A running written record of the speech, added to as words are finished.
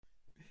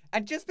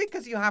And just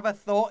because you have a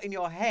thought in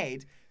your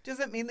head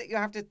doesn't mean that you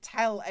have to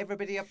tell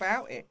everybody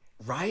about it.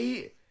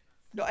 Right?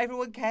 Not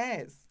everyone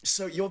cares.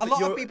 So A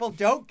lot of people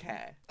don't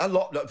care. A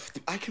lot.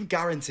 I can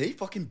guarantee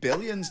fucking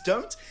billions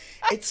don't.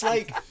 It's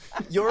like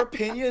your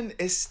opinion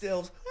is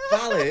still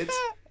valid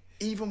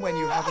even when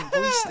you haven't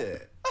voiced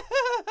it.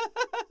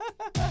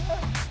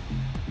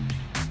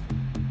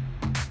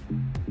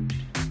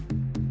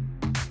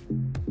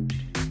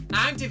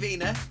 I'm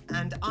Davina.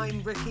 And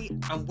I'm Ricky.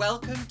 And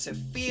welcome to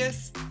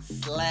Fierce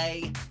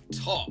Slay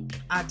Talk,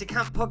 our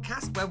Decamp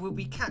podcast where we'll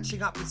be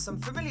catching up with some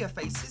familiar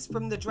faces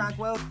from the drag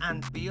world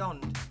and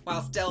beyond,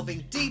 whilst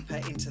delving deeper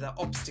into the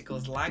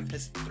obstacles life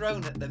has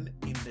thrown at them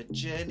in the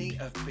journey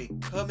of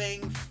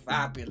becoming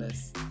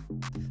fabulous.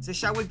 So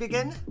shall we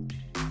begin?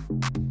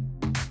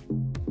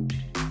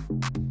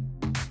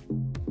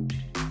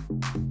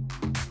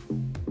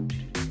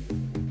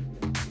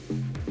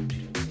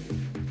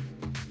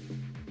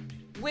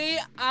 We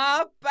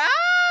are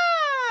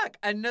back!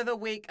 Another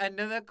week,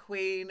 another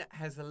queen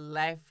has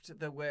left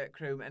the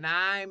workroom, and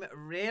I'm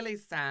really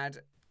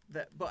sad,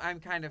 but I'm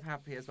kind of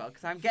happy as well,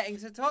 because I'm getting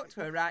to talk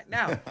to her right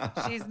now.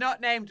 She's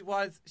not named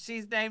once,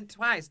 she's named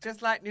twice,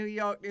 just like New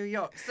York, New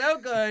York. So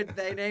good,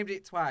 they named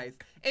it twice.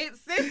 It's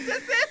Sister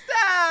Sister!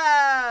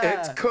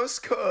 It's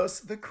Couscous,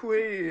 the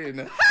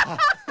queen.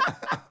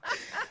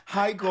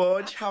 Hi,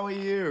 Gorge, how are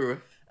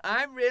you?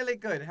 I'm really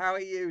good. How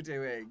are you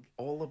doing?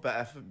 All the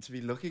better to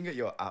be looking at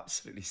your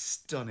absolutely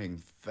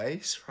stunning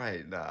face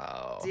right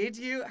now. Did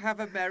you have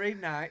a merry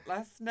night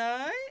last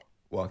night?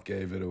 What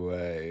gave it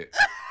away?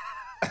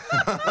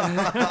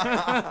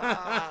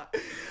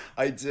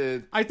 I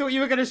did. I thought you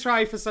were going to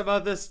try for some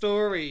other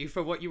story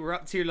for what you were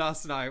up to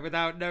last night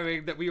without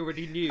knowing that we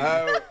already knew.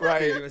 Oh,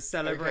 right. You were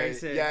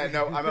celebrating. Okay. Yeah,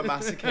 no, I'm a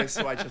masochist,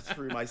 so I just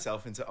threw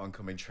myself into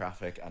oncoming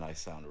traffic and I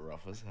sound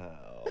rough as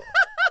hell.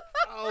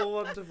 Oh,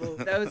 wonderful.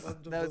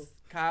 Those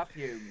car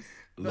fumes.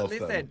 But Love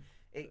listen, them.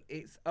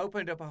 It's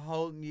opened up a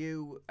whole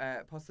new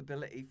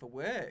possibility for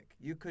work.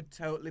 You could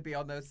totally be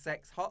on those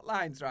sex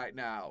hotlines right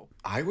now.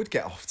 I would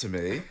get off to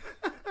me.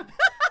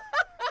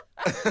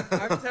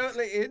 I'm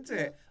totally into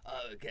it.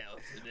 Oh, get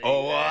off to me.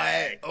 All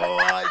right,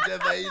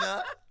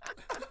 Davina.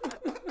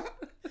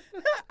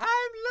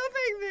 I'm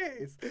loving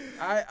this.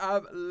 I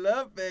am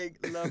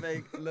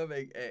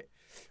loving it.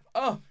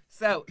 Oh,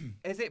 so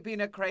has it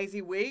been a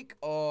crazy week,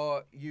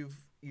 or you've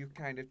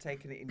kind of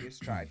taken it in your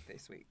stride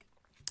this week?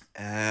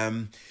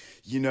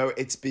 You know,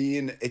 it's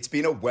been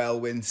a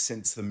whirlwind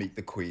since the Meet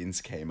the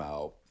Queens came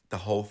out. The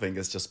whole thing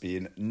has just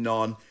been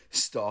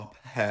non-stop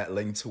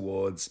hurtling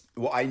towards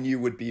what I knew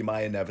would be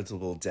my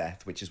inevitable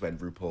death, which is when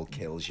RuPaul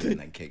kills you and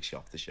then kicks you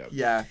off the show.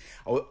 Yeah.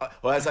 Or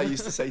as I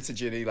used to say to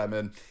Ginny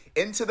Lemon,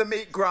 into the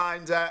meat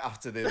grinder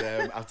after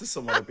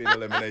someone had been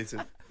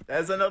eliminated.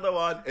 There's another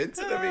one,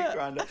 into the meat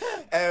grinder.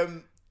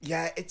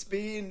 Yeah,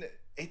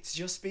 it's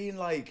just been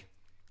like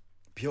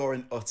pure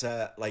and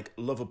utter, like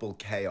lovable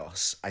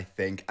chaos, I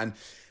think. And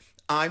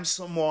I'm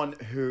someone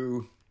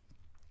who,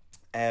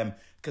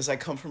 because I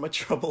come from a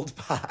troubled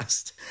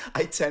past,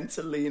 I tend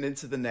to lean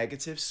into the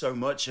negative so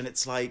much, and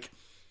it's like,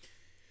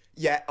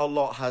 yeah, a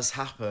lot has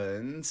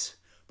happened,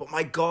 but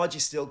my God, you're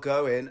still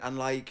going, and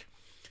like,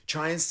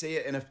 try and see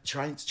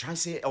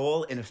it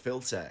all in a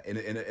filter,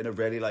 in a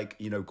really, like,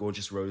 you know,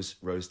 gorgeous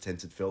rose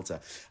tinted filter.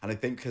 And I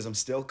think because I'm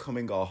still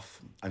coming off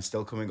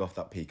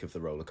that peak of the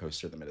roller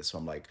coaster at the minute, so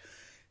I'm like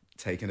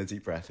taking a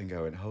deep breath and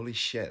going, holy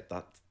shit,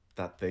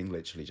 that thing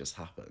literally just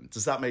happened.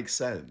 Does that make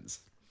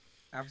sense?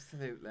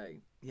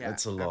 Absolutely. Yeah.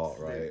 It's a lot,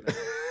 absolutely. right?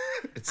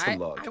 It's a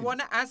lot. I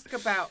want to ask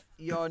about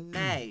your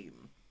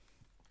name.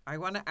 I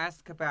want to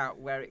ask about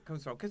where it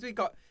comes from, because we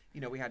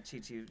had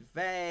Chi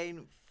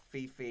Vane,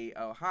 Fifi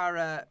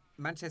O'Hara.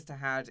 Manchester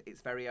had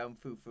its very own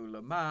Fufu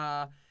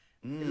Lamar.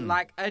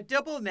 Like, a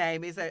double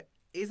name is a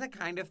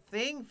kind of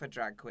thing for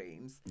drag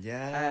queens.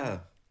 Yeah.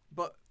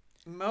 But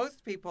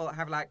most people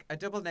have like a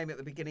double name at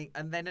the beginning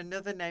and then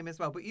another name as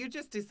well. But you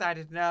just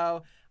decided,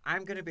 no,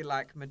 I'm going to be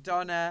like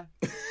Madonna,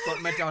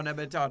 but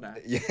Madonna.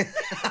 Yeah.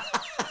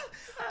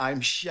 I'm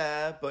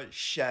Cher, but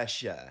Cher.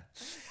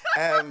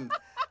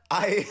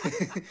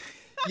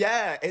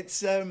 Yeah, it's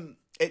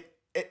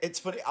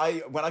funny.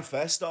 When I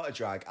first started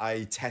drag,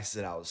 I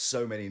tested out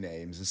so many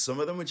names, and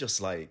some of them were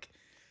just like,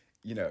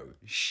 you know,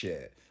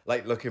 shit.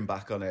 Like, looking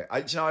back on it,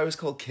 I was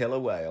called Killer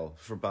Whale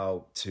for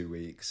about 2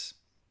 weeks.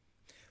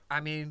 I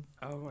mean,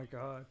 oh my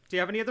God. Do you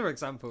have any other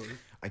examples?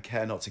 I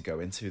care not to go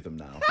into them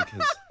now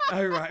because.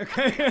 Oh, right,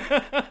 okay.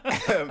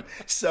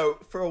 So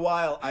for a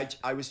while,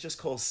 I was just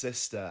called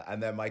Sister,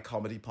 and then my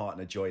comedy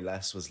partner Joy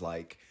Less was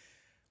like,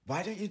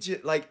 why don't you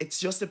like, it's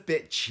just a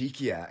bit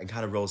cheekier and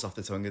kind of rolls off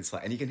the tongue. It's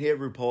like, and you can hear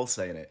RuPaul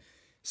saying it,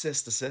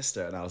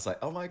 Sister. And I was like,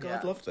 oh my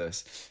God, love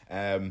this.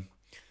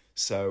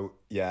 So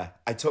yeah,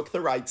 I took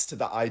the rights to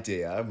that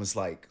idea and was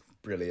like,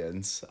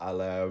 brilliant.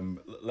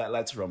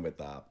 Let's run with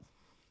that.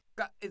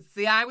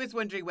 See, I was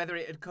wondering whether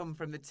it had come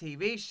from the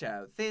TV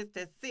show.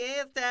 Sister,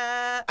 sister.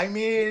 I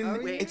mean, Oh,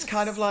 it's yes.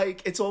 kind of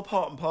like, it's all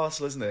part and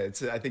parcel, isn't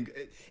it? I think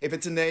if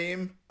it's a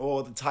name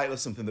or the title of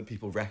something that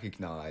people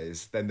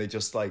recognise, then they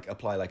just like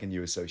apply like a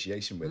new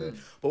association with it.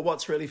 But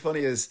what's really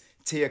funny is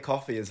Tia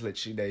Coffee is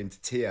literally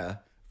named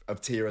Tia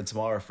of Tia and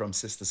Tamara from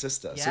Sister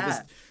Sister. So Yeah. there's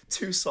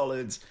two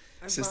solid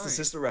Sister right.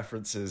 Sister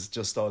references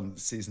just on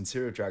season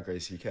 2 of Drag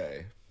Race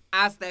UK.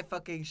 As there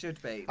fucking should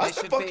be. As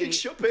There the fucking be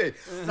should be.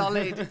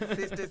 solid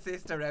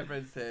sister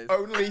references.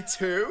 Only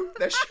 2?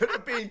 There should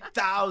have been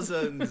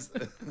thousands.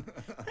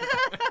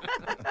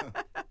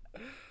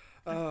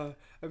 Oh,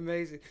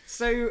 amazing.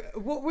 So,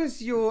 what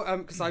was your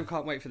because I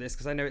can't wait for this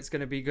because I know it's going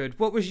to be good.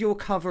 What was your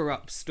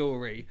cover-up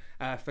story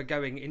for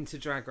going into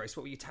Drag Race?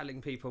 What were you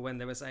telling people when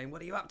they were saying,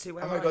 "What are you up to?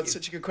 Where Oh my are god, you?"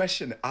 such a good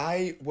question.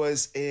 I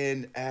was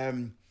in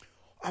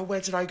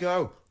where did I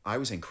go? I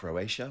was in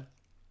Croatia.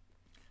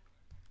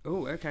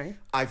 Oh, okay.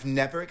 I've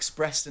never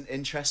expressed an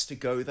interest to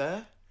go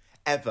there,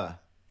 ever.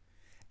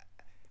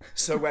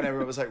 So when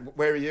everyone was like,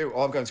 "Where are you?"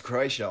 "Oh, I'm going to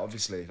Croatia,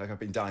 obviously. Like, I've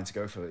been dying to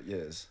go for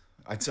years."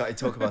 I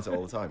talk about it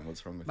all the time.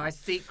 What's wrong with My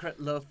secret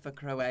love for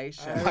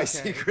Croatia. my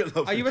secret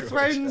love Are you for a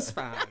Croatia. Thrones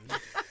fan?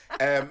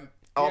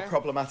 Our Yeah.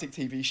 problematic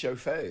TV show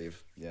fave.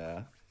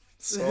 Yeah.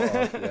 Sort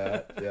of,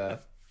 yeah.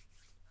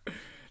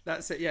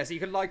 That's it. Yeah. So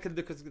you can liken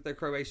the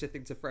Croatia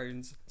thing to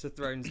Thrones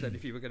then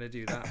if you were going to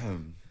do that.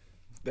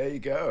 There you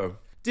go.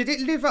 Did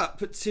it live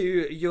up to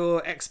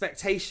your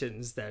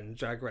expectations then,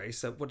 Drag Race?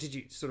 So what did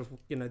you sort of,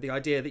 the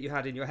idea that you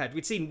had in your head?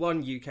 We'd seen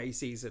one UK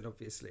season,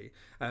 obviously,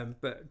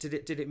 but did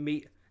it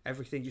meet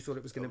everything you thought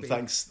it was going to be?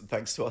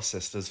 Thanks to our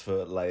sisters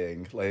for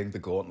laying the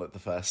gauntlet the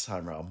first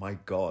time around. My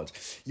God,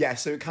 yeah.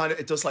 So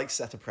it does like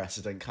set a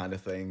precedent kind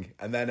of thing,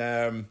 and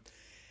then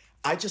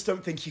I just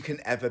don't think you can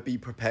ever be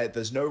prepared.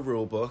 There's no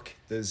rule book.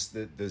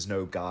 There's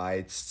no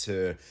guides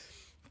to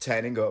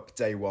turning up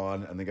day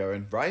one and then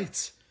going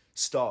right.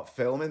 Start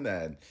filming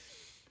then.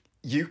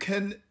 You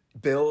can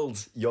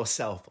build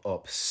yourself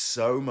up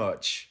so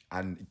much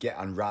and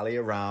rally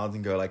around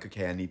and go like,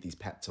 okay, I need these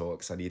pep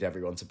talks. I need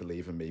everyone to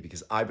believe in me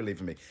because I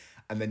believe in me.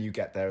 And then you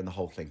get there and the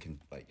whole thing can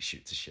like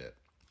shoot to shit.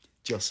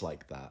 Just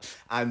like that.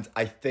 And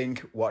I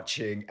think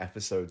watching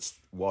episodes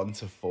 1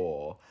 to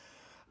 4,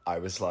 I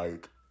was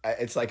like,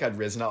 it's like I'd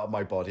risen out of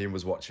my body and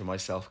was watching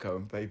myself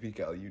going, baby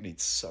girl, you need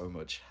so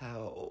much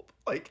help.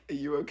 Like, are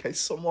you okay?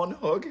 Someone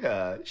hug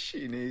her.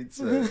 She needs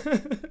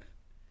it.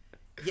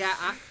 Yeah,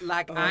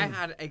 I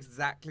had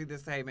exactly the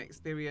same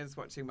experience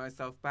watching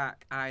myself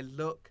back. I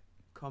look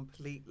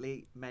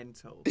completely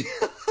mental.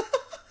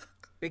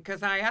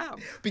 Because I am.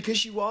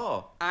 Because you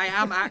are. I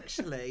am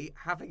actually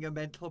having a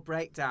mental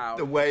breakdown.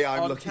 The way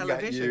I'm on looking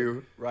television. at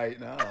you right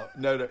now.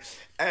 No.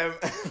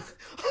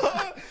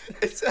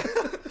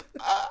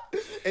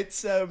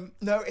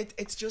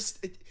 It's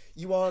just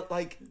you are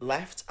like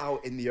left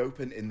out in the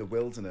open in the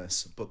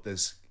wilderness, but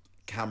there's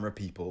camera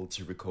people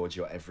to record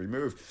your every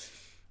move.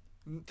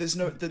 There's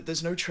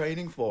no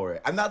training for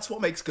it, and that's what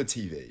makes good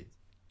TV,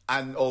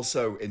 and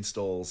also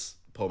installs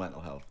poor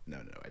mental health. No,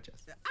 I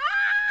just.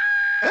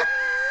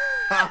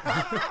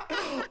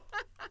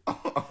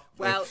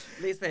 Well,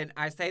 listen,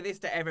 I say this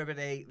to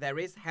everybody. There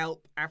is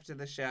help after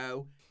the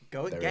show.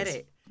 Go and get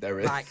it. There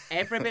is. Like,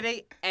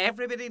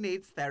 everybody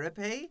needs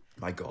therapy.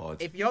 My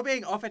God. If you're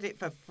being offered it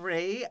for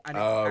free and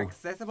it's Oh.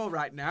 accessible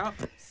right now,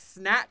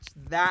 snatch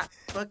that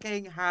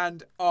fucking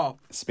hand off.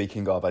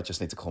 Speaking of, I just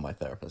need to call my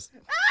therapist.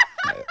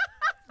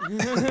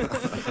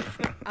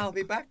 I'll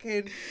be back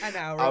in an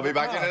hour. I'll and be a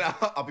back half. in an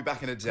hour. I'll be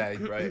back in a day,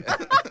 right?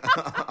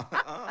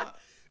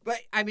 But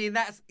I mean,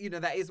 that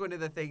is one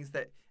of the things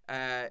that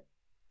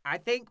I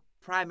think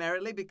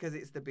primarily because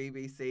it's the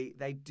BBC,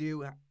 they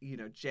do,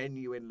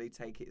 genuinely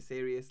take it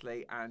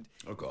seriously. And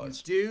Oh, God.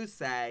 you do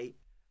say,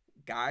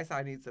 guys,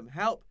 I need some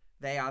help.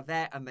 They are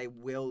there and they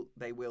will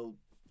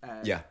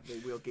Yeah. they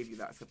will give you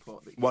that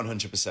support. That you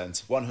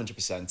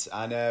 100%.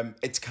 And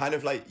it's kind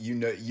of like, you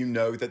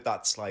know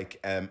that's like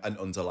an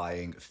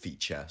underlying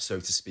feature, so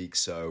to speak.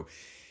 So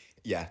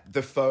yeah,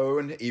 the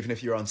phone, even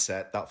if you're on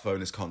set, that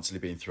phone is constantly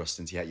being thrust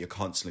into your head. You're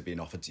constantly being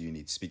offered, do you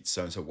need to speak to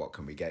so-and-so? What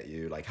can we get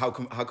you? Like, how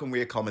can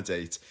we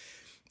accommodate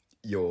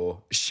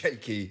your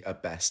shaky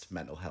at best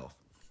mental health?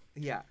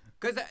 Yeah,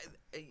 because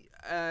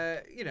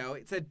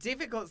it's a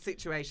difficult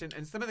situation,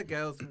 and some of the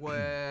girls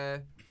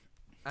were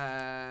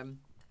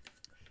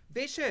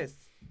vicious,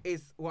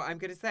 is what I'm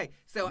going to say.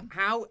 So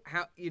how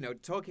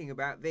talking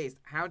about this,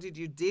 how did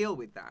you deal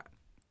with that?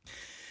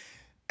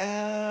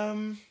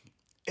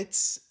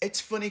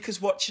 It's funny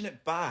because watching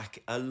it back,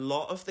 a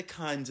lot of the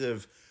kind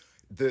of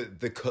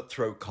the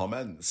cutthroat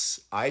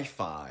comments I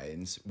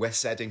find were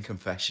said in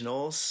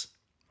confessionals.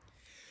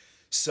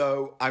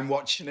 So I'm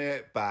watching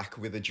it back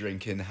with a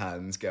drink in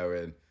hand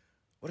going,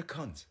 what a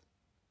cunt.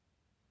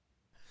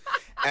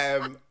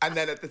 And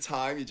then at the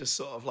time you're just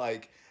sort of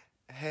like,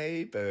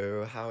 hey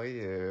boo, how are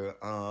you?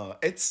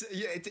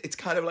 It's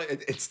kind of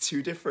like it's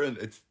two different.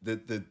 It's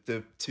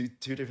the two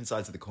different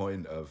sides of the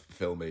coin of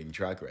filming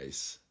Drag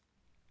Race.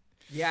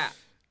 Yeah.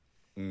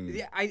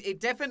 Yeah, it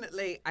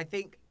definitely, I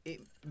think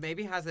it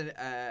maybe has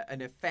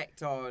an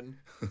effect on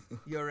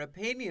your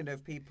opinion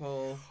of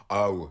people.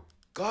 Oh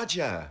God,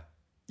 yeah,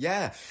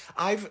 yeah.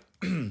 I've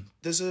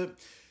there's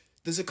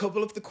a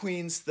couple of the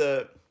queens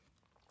that,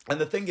 and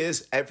the thing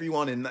is,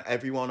 everyone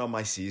on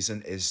my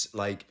season is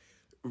like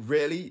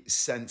really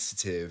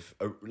sensitive,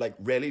 like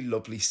really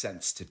lovely,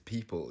 sensitive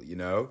people. You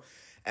know,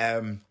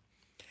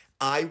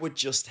 I would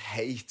just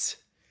hate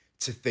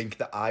to think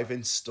that I've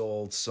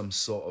installed some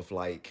sort of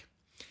like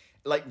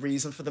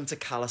reason for them to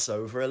callous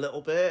over a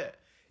little bit,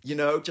 you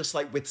know, just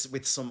like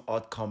with some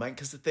odd comment.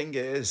 Because the thing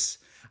is,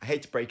 I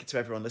hate to break it to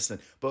everyone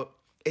listening, but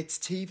it's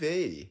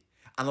TV,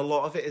 and a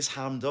lot of it is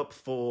hammed up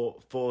for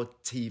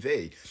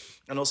TV,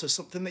 and also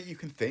something that you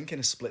can think in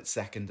a split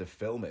second of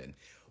filming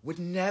would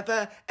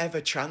never ever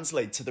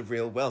translate to the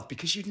real world,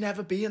 because you'd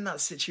never be in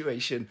that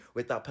situation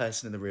with that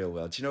person in the real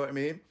world. Do you know what I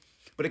mean?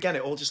 But again,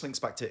 it all just links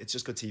back to it's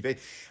just good TV.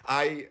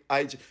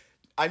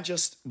 I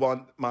just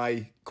want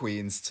my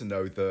queens to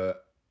know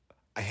that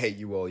I hate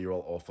you all. You're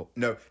all awful.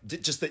 No,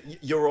 just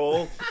that you're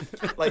all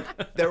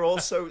like, they're all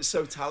so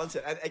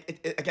talented. And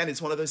again,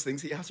 it's one of those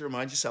things that you have to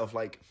remind yourself,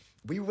 like,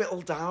 we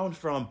whittled down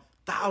from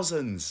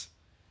thousands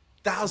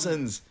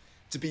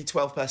to be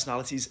 12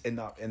 personalities in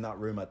that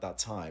room at that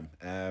time.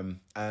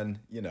 And,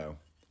 you know,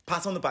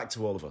 pat on the back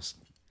to all of us.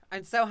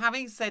 And so,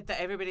 having said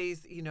that,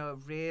 everybody's, you know, a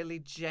really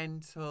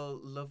gentle,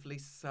 lovely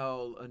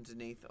soul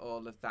underneath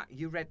all of that.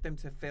 You read them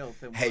to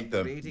filth and Hate won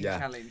them, the reading yeah.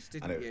 challenge,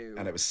 didn't you?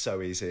 And it was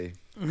so easy.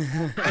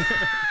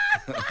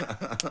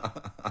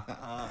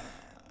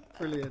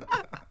 Brilliant.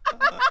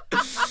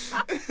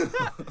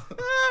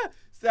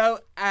 So,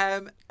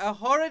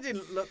 Ahura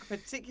didn't look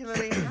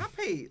particularly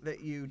happy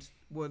that you'd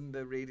won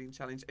the reading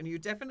challenge, and you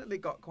definitely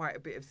got quite a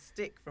bit of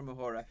stick from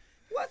Ahura.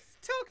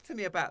 Talk to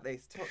me about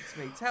this. Talk to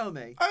me. Tell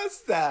me.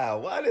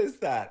 Estelle, what is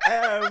that?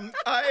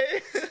 I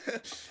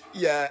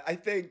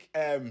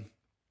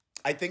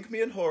think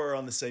me and Hora are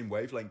on the same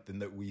wavelength in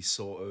that we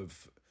sort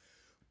of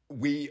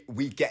we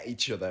get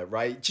each other,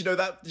 right? Do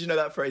you know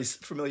that phrase?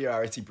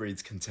 Familiarity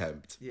breeds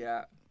contempt.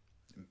 Yeah.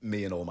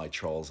 Me and all my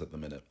trolls at the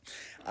minute.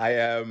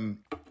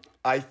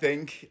 I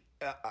think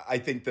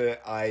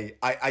that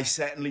I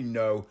certainly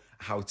know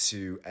how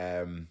to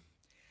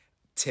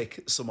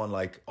tick someone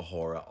like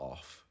Ahura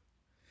off.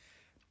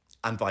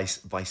 And vice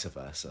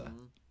versa.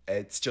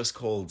 It's just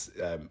called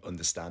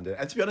understanding.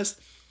 And to be honest,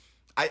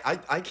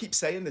 I keep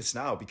saying this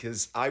now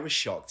because I was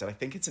shocked, and I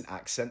think it's an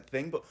accent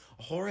thing, but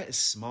Ahura is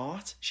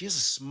smart. She is a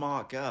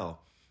smart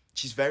girl.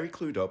 She's very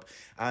clued up,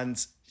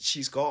 and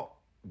she's got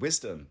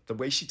wisdom. The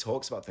way she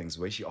talks about things,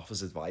 the way she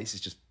offers advice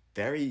is just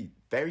very,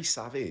 very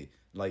savvy.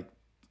 Like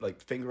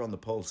finger on the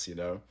pulse, you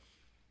know?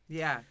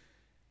 Yeah.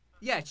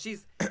 Yeah, she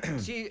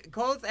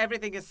calls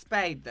everything a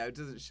spade, though,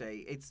 doesn't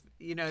she? It's,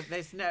 you know,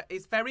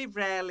 it's very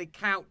rarely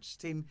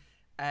couched in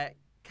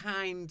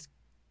kind,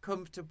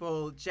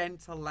 comfortable,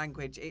 gentle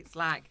language. It's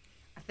like,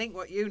 I think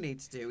what you need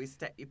to do is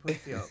step your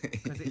pussy up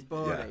because it's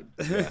boring.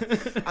 Yeah.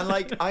 And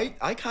like,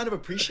 I kind of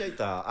appreciate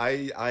that.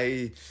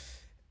 I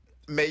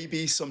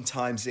maybe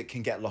sometimes it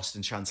can get lost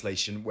in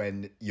translation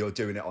when you're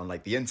doing it on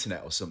like the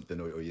internet or something,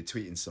 or you're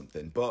tweeting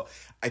something. But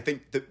I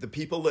think the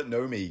people that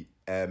know me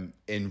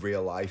in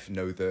real life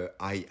know that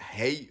I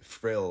hate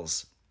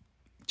frills.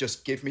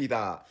 Just give me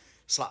that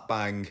slap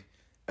bang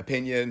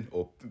opinion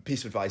or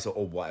piece of advice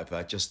or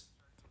whatever. Just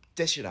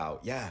dish it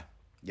out. Yeah.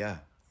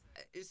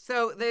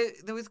 So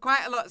there was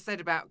quite a lot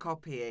said about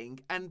copying,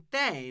 and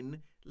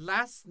then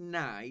last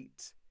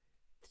night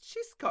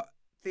she's got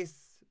this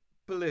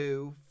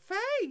blue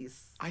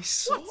face. I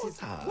saw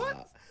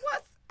that.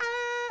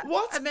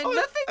 What? And then on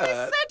nothing was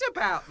earth? said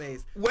about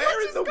this. Where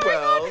What in is the going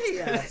on world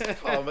here? is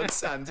Carmen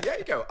San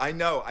Diego? I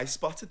know. I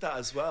spotted that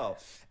as well.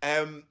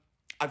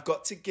 I've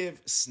got to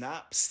give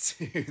snaps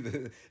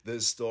to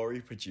the story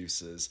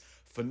producers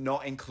for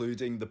not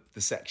including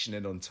the section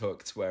in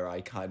Untucked where I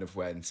kind of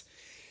went,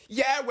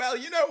 yeah, well,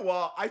 you know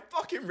what? I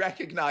fucking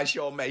recognize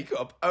your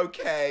makeup.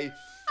 Okay.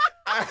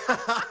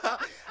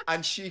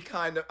 And she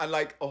kind of, and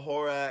like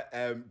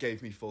Ahura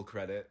gave me full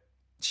credit.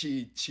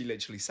 She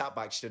literally sat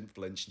back, she didn't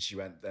flinch, and she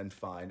went, then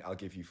fine, I'll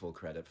give you full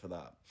credit for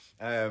that.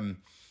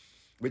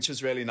 Which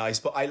was really nice.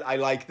 But I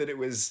like that it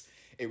was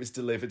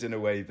delivered in a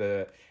way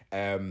that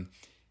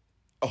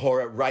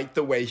Ahura right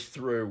the way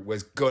through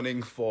was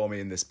gunning for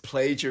me in this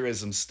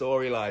plagiarism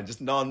storyline,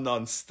 just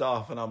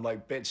non-stop. And I'm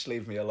like, bitch,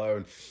 leave me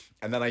alone.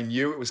 And then I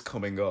knew it was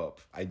coming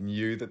up. I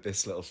knew that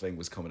this little thing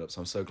was coming up.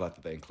 So I'm so glad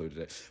that they included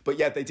it. But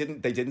yeah, they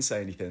didn't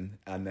say anything.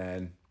 And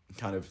then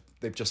kind of,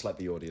 they've just let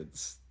the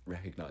audience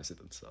recognize it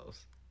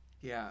themselves.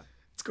 Yeah.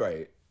 It's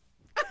great.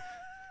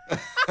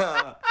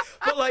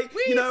 But like,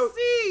 We you know,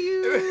 see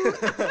you.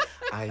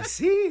 I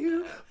see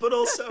you. But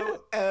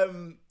also,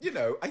 you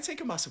know, I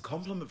take a massive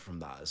compliment from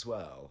that as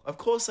well. Of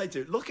course I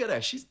do. Look at her.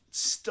 She's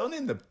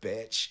stunning, the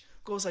bitch.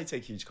 Of course I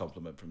take a huge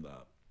compliment from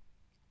that.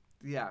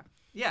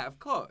 Yeah, of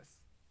course.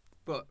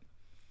 But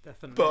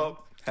Definitely. But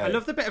hey, I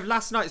love the bit of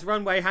last night's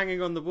runway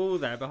hanging on the wall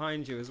there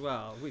behind you as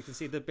well. We can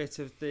see the bit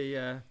of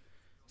the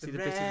bit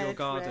of your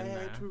garden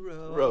there.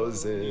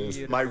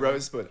 roses. My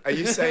rosebud. Are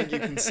you saying you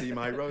can see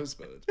my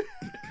rosebud?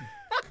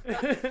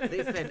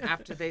 Listen,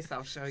 after this,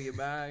 I'll show you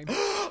mine.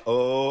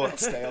 Oh,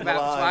 stay on the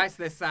About line. twice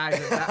the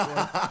size of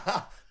that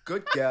one.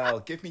 Good girl.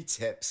 Give me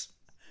tips.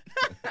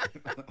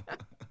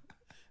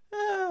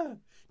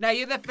 Now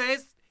you're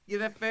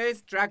the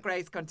first Drag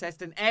Race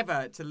contestant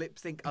ever to lip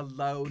sync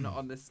alone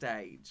on the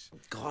stage.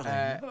 God,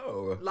 I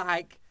know.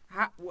 Like,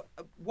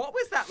 what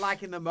was that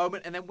like in the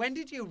moment? And then when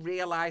did you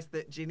realise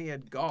that Ginny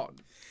had gone?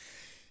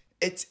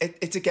 It's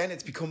again,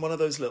 it's become one of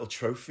those little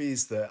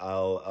trophies that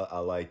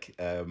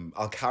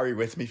I'll carry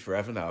with me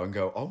forever now and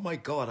go, oh my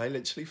God, I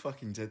literally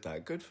fucking did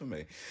that. Good for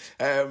me.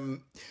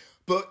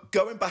 But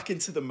going back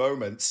into the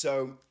moment,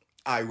 so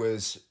I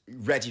was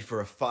ready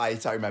for a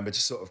fight. I remember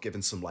just sort of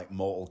giving some like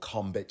Mortal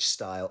Kombat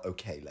style,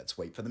 okay, let's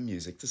wait for the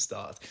music to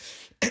start.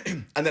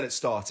 And then it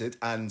started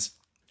and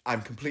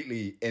I'm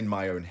completely in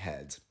my own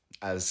head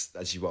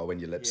as you are when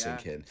you're lip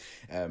syncing.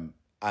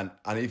 And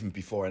even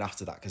before and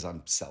after that, because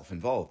I'm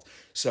self-involved.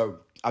 So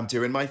I'm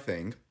doing my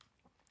thing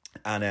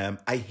and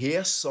I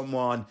hear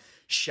someone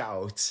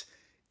shout,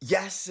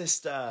 yes,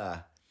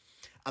 sister.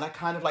 And I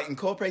kind of like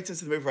incorporate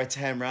into the move where I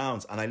turn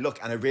around and I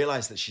look and I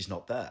realise that she's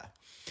not there.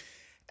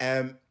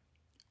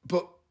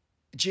 But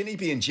Ginny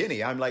being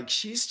Ginny, I'm like,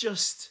 she's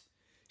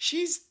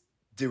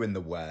doing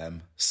the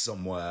worm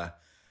somewhere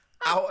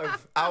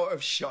out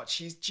of shot.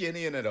 She's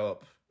Ginnying it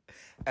up.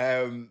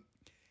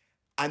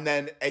 And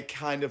then it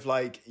kind of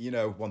like, you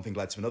know, one thing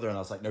led to another and I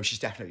was like, no, she's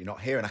definitely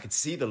not here. And I could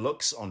see the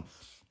looks on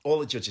all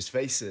the judges'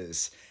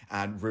 faces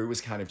and Rue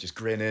was kind of just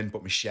grinning,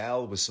 but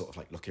Michelle was sort of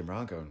like looking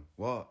around going,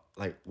 what?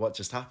 Like, what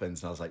just happened?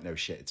 And I was like, no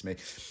shit, it's me.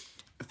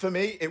 For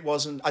me, it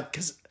wasn't,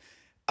 because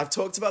I've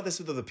talked about this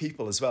with other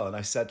people as well. And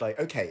I said like,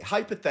 okay,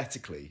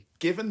 hypothetically,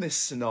 given this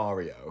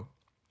scenario,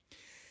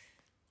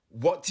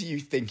 what do you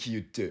think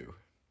you'd do?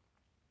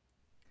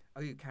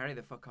 Oh, you carry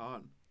the fuck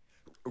on.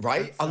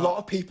 Right? A lot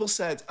of people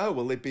said, oh,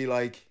 well, they'd be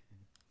like,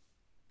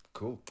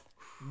 cool.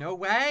 No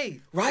way.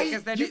 Right?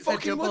 Because then You it's a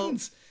fucking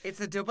wouldn't. It's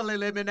a double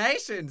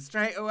elimination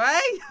straight away.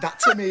 That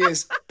to me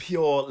is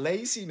pure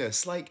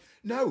laziness. Like,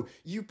 no,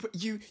 you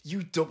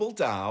double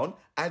down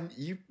and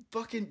you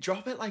fucking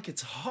drop it like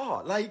it's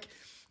hot. Like,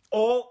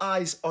 all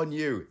eyes on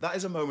you. That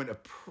is a moment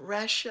of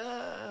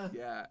pressure.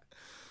 Yeah.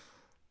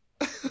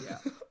 Yeah.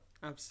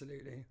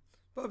 Absolutely.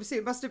 But obviously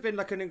it must have been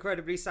like an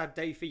incredibly sad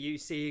day for you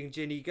seeing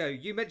Ginny go.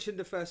 You mentioned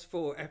the first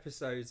 4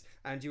 episodes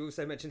and you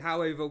also mentioned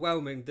how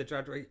overwhelming the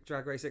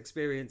drag race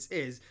experience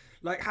is.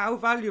 Like, how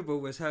valuable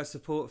was her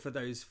support for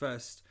those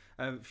first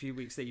few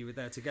weeks that you were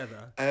there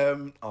together?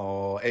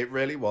 It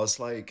really was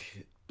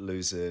like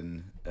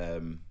losing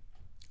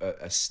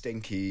a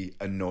stinky,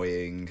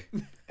 annoying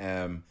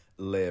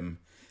limb.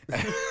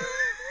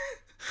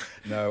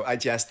 No,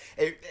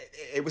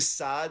 it was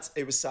sad.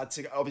 It was sad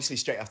to, obviously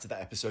straight after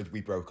that episode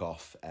we broke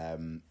off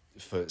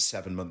for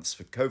 7 months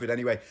for COVID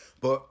anyway,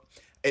 but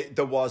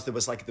there was a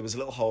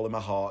little hole in my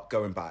heart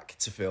going back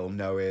to film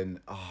knowing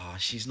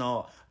she's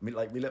not, I mean,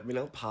 like my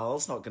little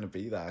pal's not going to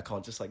be there. I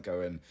can't just like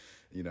go and,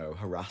 you know,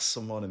 harass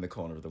someone in the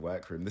corner of the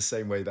workroom the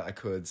same way that I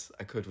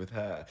could with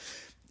her.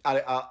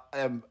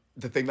 And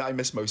the thing that I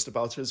miss most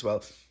about her as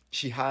well,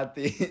 she had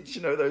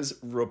you know, those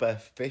rubber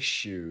fish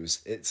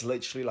shoes. It's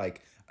literally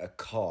like a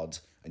cod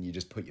and you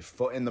just put your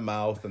foot in the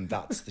mouth and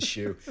that's the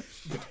shoe.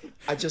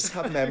 I just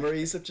have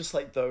memories of just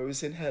like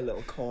those in her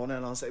little corner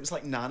and I was like, it was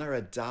like Nana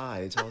had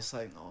died. I was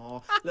like,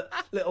 oh,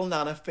 little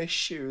Nana fish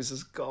shoes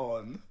is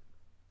gone.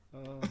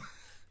 Oh.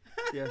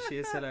 Yeah, she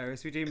is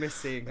hilarious. We do miss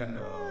seeing her.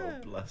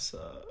 Oh, bless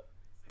her.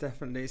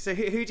 Definitely. So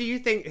who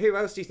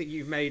else do you think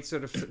you've made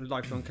sort of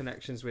lifelong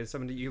connections with,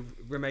 someone that you've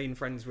remained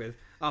friends with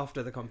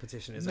after the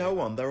competition is over? No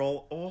one. They're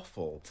all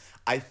awful.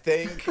 I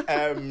think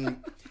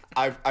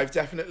I've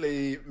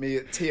definitely,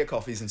 Tia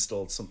Coffee's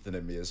installed something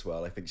in me as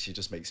well. I think she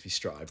just makes me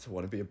strive to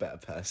want to be a better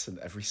person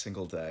every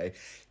single day.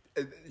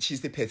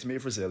 She's the epitome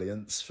of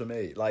resilience for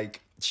me.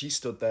 Like, she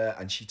stood there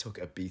and she took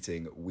a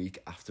beating week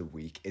after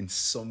week in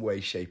some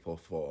way, shape or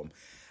form.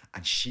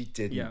 And she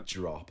didn't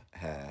drop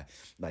her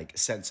like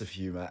sense of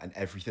humor and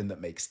everything that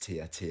makes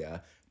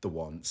Tia the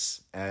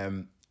once.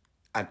 An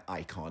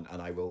icon,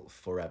 and I will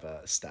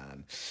forever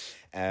stan.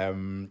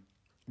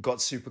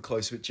 Got super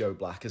close with Joe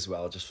Black as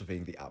well, just for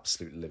being the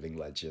absolute living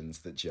legend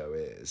that Joe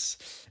is.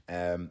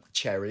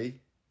 Cherry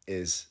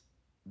is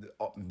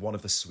one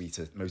of the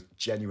sweetest, most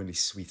genuinely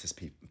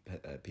sweetest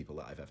people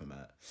that I've ever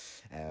met.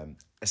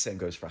 Same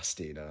goes for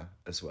Astina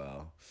as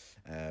well.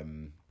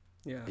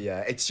 Yeah,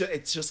 it's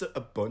just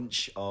a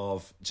bunch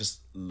of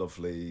just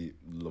lovely,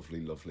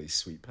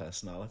 sweet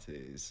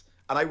personalities.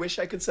 And I wish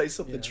I could say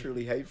something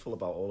truly hateful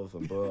about all of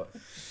them, but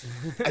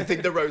I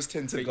think the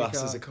rose-tinted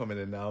glasses are coming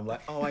in now. I'm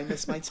like, oh, I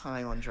miss my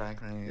time on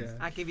Drag Race.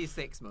 I give you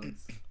 6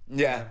 months.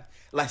 Yeah,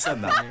 less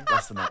than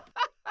that.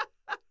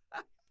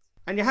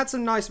 And you had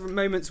some nice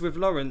moments with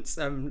Lawrence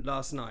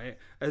last night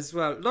as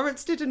well.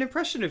 Lawrence did an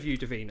impression of you,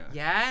 Davina.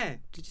 Yeah.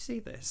 Did you see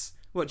this?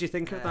 What do you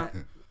think of that?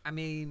 I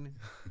mean,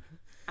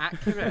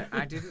 accurate.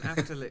 I didn't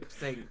have to lip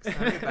sync.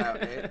 Sorry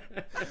about it.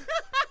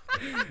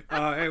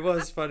 Oh, it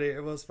was funny.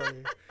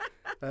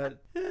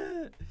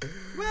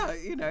 Well,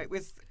 you know, it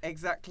was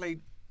exactly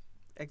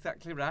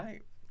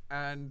right.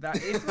 And that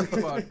is what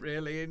you want,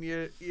 really, in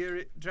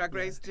your drag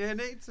race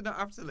journey, to not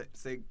have to lip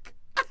sync.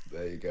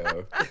 There you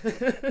go.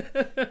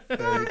 There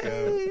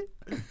you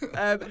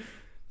go.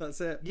 That's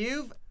it.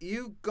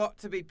 You've got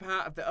to be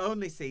part of the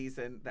only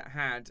season that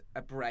had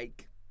a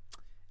break,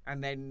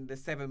 and then the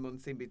 7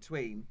 months in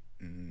between.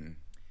 Mm.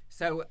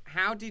 So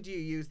how did you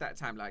use that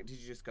time? Like, did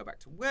you just go back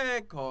to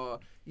work, or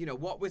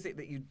what was it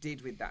that you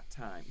did with that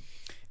time?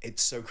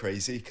 It's so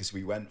crazy because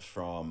we went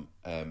from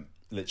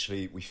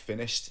literally, we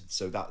finished,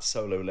 so that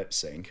solo lip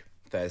sync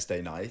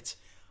Thursday night.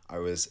 I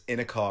was in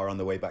a car on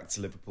the way back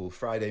to Liverpool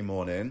Friday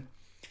morning,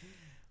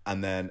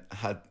 and then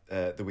had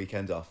the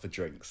weekend off for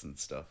drinks and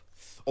stuff.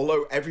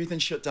 Although everything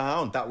shut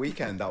down that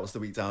weekend. That was the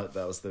weekend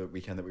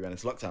that we went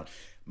into lockdown.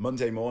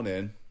 Monday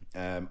morning,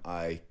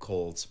 I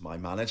called my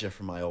manager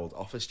from my old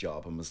office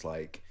job and was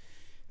like,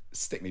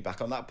 stick me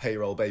back on that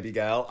payroll, baby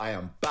girl. I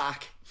am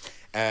back.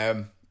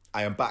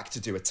 I am back to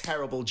do a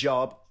terrible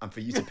job and for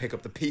you to pick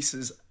up the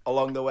pieces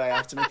along the way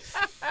after me.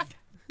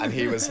 And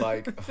he was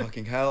like, oh,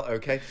 fucking hell,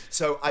 okay.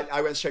 So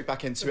I went straight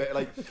back into it.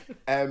 Like,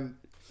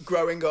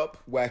 growing up,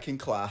 working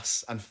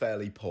class and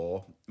fairly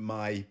poor,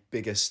 my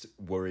biggest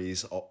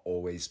worries are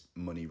always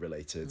money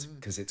related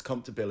because it's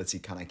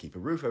comfortability. Can I keep a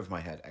roof over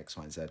my head? X,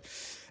 Y, and Z.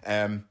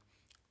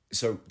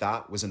 So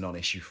that was a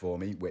non-issue for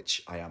me,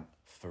 which I am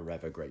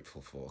forever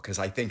grateful for, because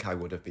I think I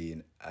would have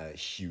been a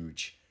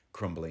huge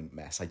crumbling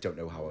mess. I don't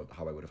know how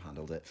I would have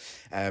handled it.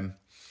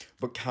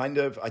 But kind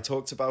of, I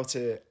talked about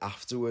it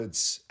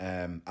afterwards,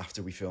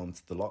 after we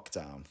filmed the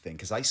lockdown thing,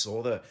 because I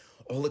saw that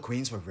all the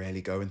queens were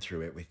really going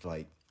through it with,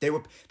 like,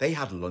 they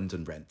had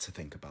London rent to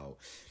think about.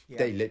 Yeah.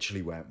 They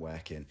literally weren't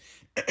working.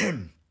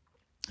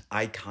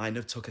 I kind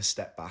of took a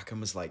step back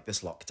and was like, this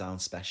lockdown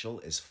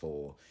special is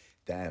for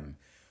them.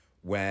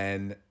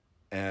 When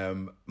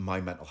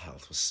my mental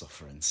health was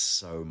suffering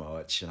so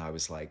much, and I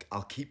was like,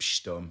 I'll keep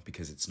stum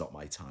because it's not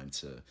my time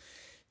to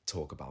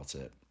talk about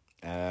it.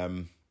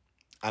 And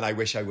I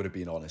wish I would have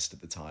been honest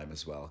at the time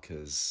as well,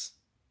 because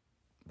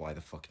why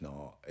the fuck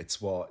not?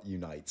 It's what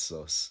unites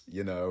us,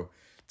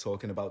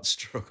 talking about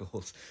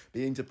struggles,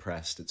 being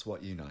depressed, it's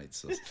what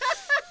unites us.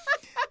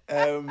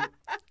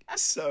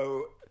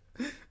 So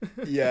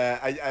yeah,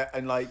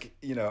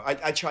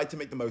 I tried to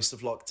make the most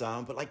of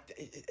lockdown, but like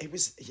it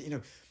was,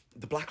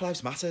 the Black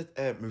Lives Matter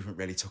movement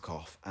really took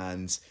off,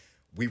 and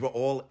we were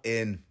all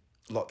in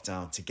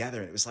lockdown together.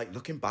 And it was like,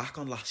 looking back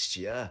on last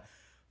year,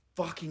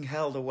 fucking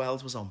hell, the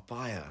world was on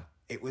fire.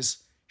 It was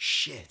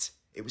shit.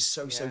 It was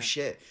so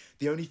shit.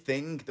 The only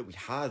thing that we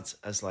had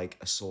as like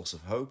a source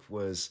of hope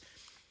was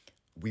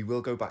we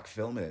will go back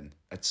filming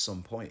at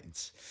some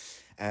point.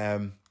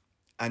 And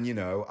I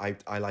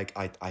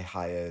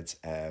hired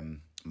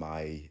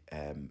my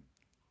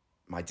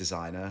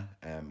designer,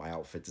 my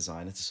outfit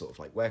designer, to sort of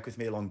like work with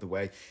me along the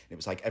way. And it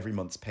was like every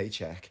month's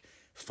paycheck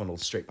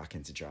funneled straight back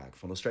into drag,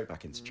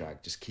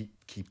 just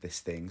keep this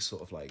thing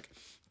sort of like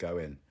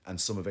going. And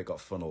some of it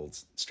got funneled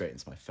straight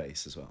into my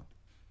face as well.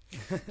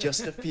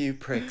 Just a few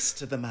pricks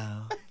to the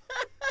mouth.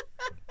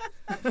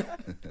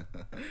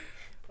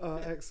 Oh,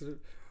 excellent.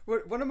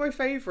 One of my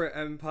favourite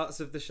parts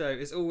of the show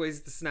is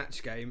always the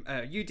Snatch Game.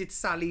 You did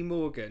Sally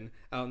Morgan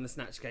on the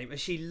Snatch Game, and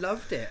she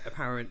loved it,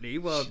 apparently.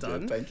 Well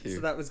done. Thank you.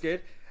 So that was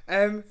good.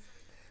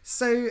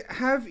 So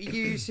have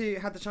you two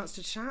had the chance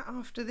to chat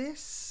after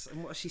this?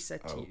 And what has she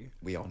said to you?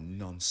 We are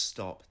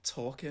non-stop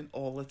talking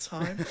all the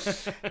time.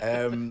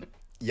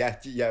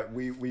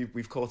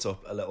 We've caught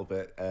up a little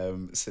bit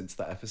since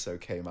that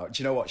episode came out.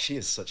 Do you know what? She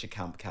is such a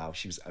camp cow.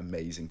 She was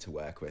amazing to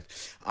work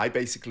with. I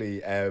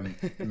basically,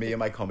 me and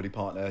my comedy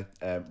partner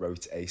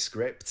wrote a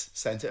script,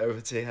 sent it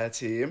over to her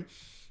team,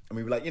 and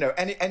we were like,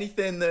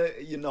 anything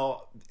that you're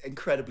not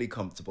incredibly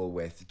comfortable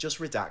with, just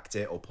redact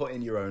it or put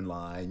in your own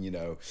line.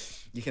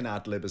 You can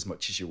ad-lib as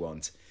much as you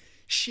want.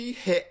 She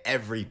hit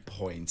every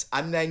point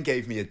and then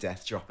gave me a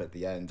death drop at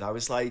the end. I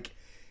was like,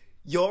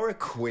 you're a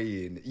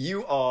queen.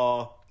 You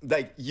are...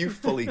 like, you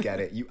fully get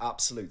it. You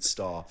absolute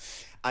star.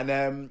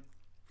 And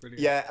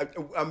yeah,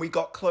 and we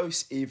got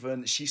close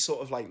even. She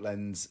sort of like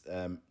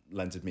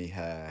lended me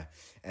her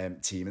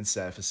team and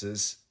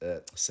services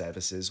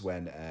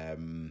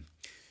when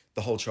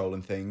the whole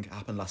trolling thing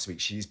happened last week.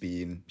 She's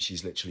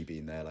literally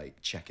been there,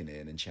 like, checking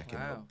in and checking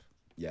up.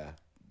 Yeah.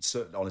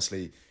 So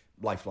honestly,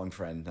 lifelong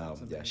friend now.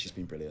 Yeah, she's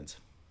been brilliant.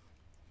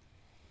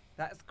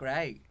 That's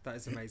great. That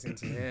is amazing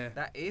to hear.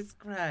 That is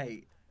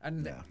great.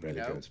 And, yeah,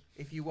 really good.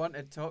 If you want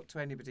to talk to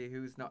anybody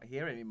who's not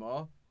here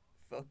anymore,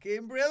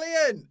 fucking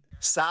brilliant.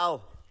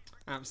 Sal.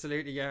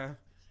 Absolutely, yeah.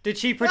 Did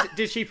she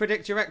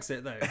predict your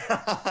exit, though?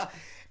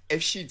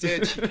 If she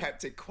did, she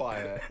kept it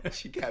quiet.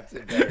 She kept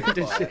it very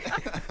quiet.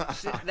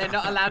 They're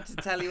not allowed to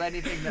tell you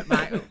anything that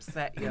might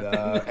upset you.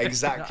 No,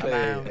 exactly.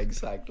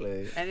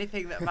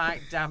 Anything that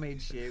might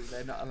damage you,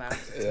 they're not allowed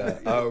to tell you.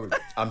 Oh,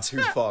 I'm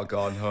too far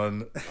gone,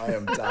 hun. I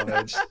am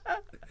damaged.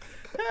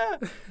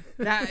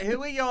 Now,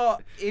 who are your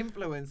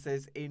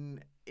influences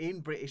in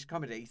British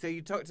comedy? So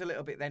you talked a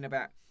little bit then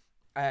about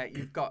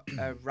you've got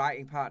a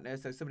writing partner,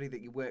 so somebody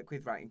that you work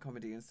with writing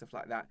comedy and stuff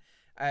like that.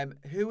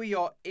 Who are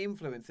your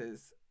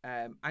influences?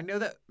 I know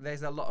that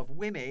there's a lot of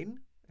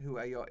women who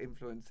are your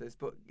influencers,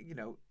 but you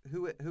know,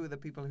 who are the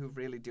people who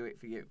really do it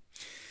for you?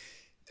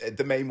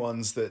 The main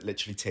ones that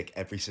literally tick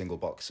every single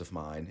box of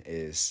mine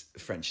is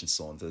French and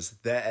Saunders.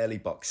 Their early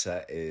box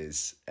set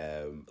is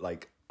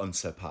like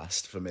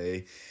unsurpassed for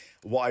me.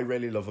 What I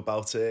really love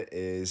about it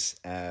is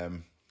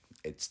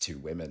it's two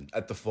women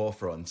at the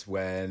forefront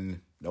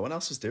when no one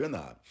else was doing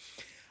that.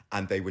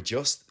 And they were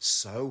just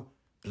so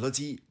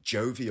bloody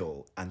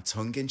jovial and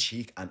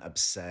tongue-in-cheek and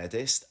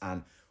absurdist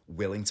and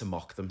willing to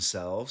mock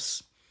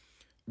themselves,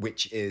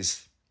 which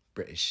is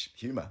British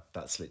humour.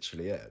 That's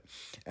literally it.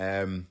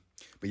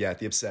 But yeah,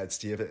 the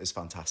absurdity of it is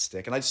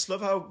fantastic. And I just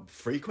love how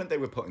frequent they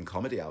were putting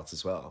comedy out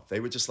as well. They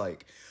were just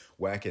like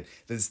working.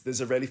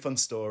 There's a really fun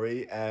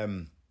story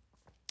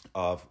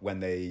of when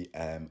they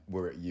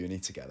were at uni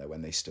together,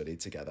 when they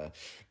studied together.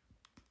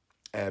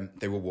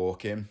 They were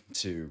walking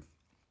to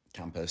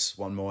campus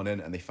one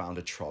morning and they found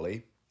a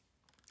trolley.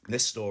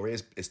 This story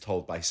is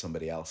told by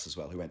somebody else as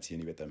well who went to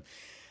uni with them.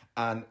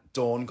 And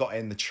Dawn got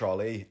in the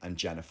trolley and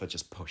Jennifer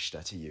just pushed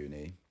her to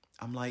uni.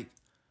 I'm like,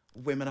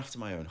 women after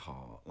my own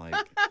heart. Like,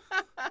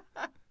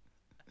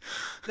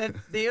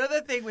 the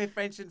other thing with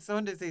French and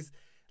Saunders is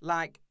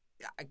like,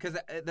 because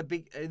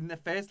in the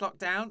first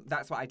lockdown,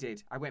 that's what I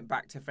did. I went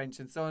back to French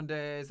and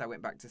Saunders. I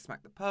went back to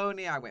Smack the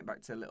Pony. I went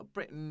back to Little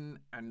Britain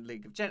and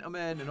League of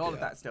Gentlemen and all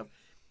of that stuff.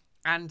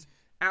 And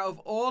out of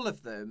all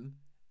of them,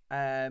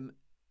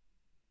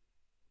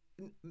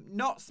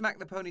 not Smack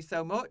the Pony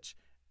so much,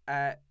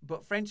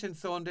 but French and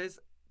Saunders,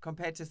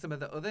 compared to some of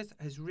the others,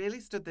 has really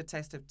stood the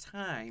test of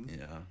time.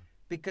 yeah.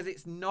 Because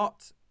it's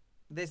not,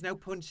 there's no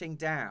punching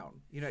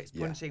down. You know, it's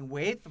punching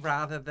with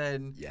rather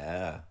than,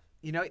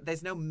 you know,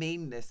 there's no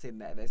meanness in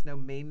there. There's no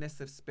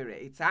meanness of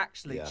spirit. It's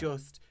actually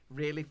just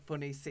really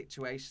funny,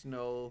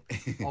 situational,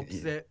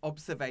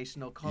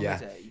 observational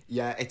comedy.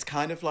 Yeah, it's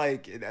kind of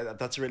like,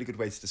 that's a really good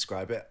way to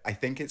describe it. I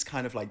think it's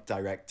kind of like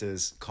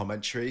director's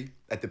commentary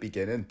at the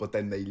beginning, but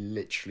then they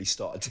literally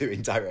started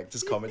doing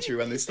director's commentary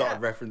when they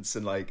started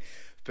referencing like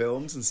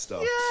films and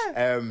stuff.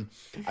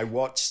 I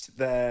watched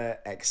their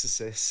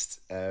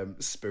Exorcist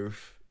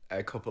spoof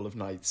a couple of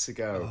nights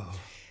ago.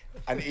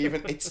 And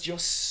even it's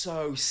just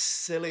so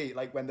silly,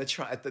 like when they're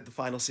trying at the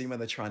final scene, when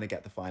they're trying to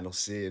get the final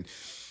scene,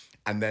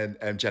 and then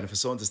Jennifer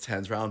Saunders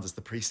turns around as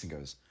the priest and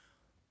goes,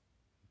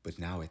 "But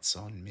now it's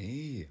on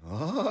me."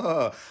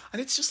 Oh, and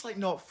it's just like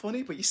not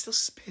funny, but you're still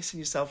pissing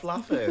yourself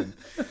laughing.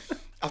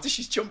 After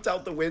she's jumped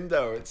out the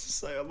window, it's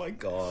just like, oh my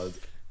god.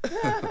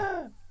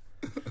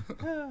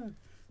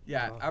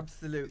 Yeah,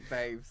 absolute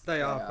faves.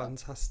 They are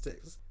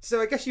fantastic.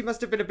 So I guess you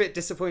must have been a bit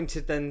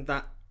disappointed then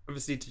that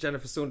obviously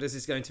Jennifer Saunders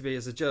is going to be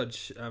as a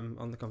judge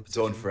on the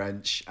competition. Dawn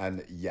French,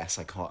 and yes,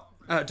 I can't.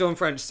 Dawn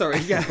French, sorry,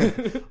 yeah.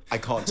 I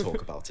can't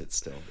talk about it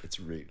still. It's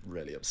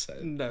really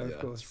upsetting. No, of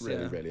course. It's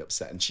really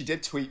upsetting. She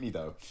did tweet me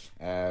though.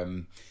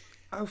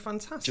 Oh,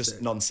 fantastic.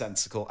 Just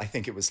nonsensical. I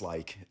think it was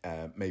like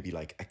maybe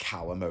like a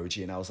cow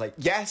emoji, and I was like,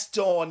 yes,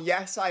 Dawn,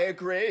 yes, I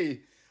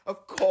agree.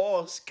 Of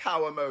course,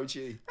 cow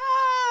emoji.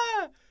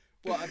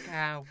 What a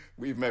cow.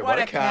 We've made what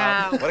a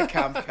cow. What a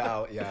camp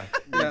cow. Yeah,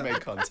 we've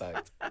made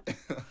contact.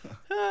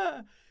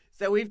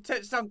 So we've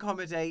touched on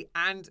comedy,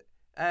 and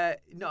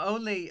not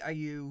only are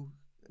you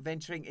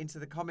venturing into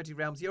the comedy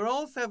realms, you're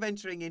also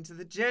venturing into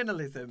the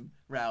journalism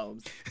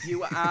realms.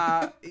 You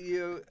are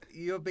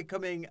you're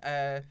becoming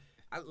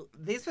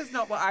this was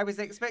not what I was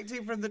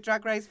expecting from the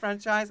Drag Race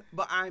franchise,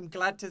 but I'm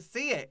glad to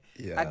see it.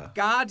 Yeah. A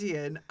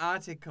Guardian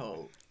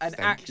article, an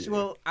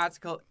actual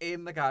article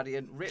in the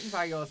Guardian, written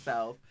by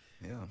yourself.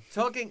 Yeah.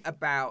 Talking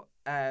about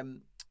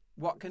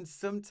what can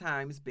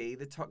sometimes be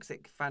the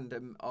toxic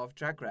fandom of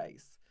Drag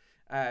Race.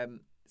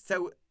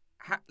 So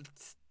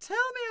tell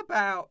me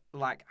about,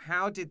 like,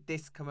 how did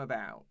this come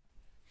about?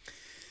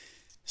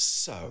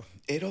 So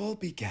it all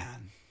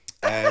began.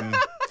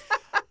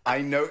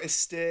 I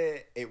noticed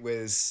it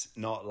was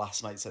not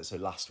last night's episode,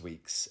 so last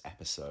week's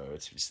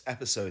episode. It was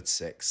episode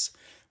 6,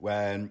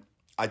 when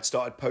I'd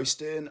started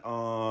posting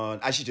on,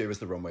 as you do as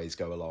the runways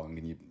go along,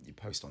 and you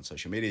post on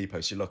social media, you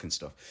post your look and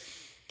stuff.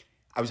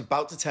 I was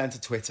about to turn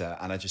to Twitter,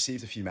 and I'd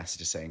received a few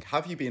messages saying,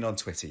 "Have you been on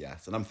Twitter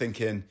yet?" And I'm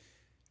thinking,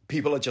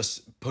 people are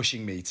just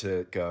pushing me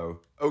to go,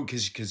 "Oh,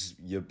 because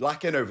you're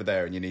lacking over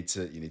there, and you need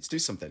to do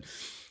something."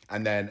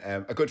 And then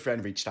a good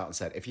friend reached out and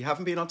said, "If you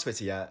haven't been on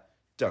Twitter yet,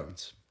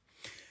 don't."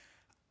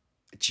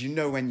 Do you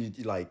know when you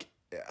like?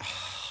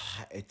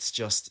 It's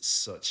just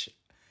such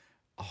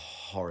a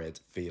horrid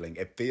feeling.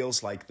 It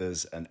feels like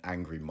there's an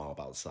angry mob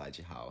outside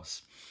your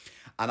house.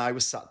 And I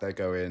was sat there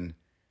going,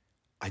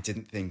 I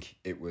feel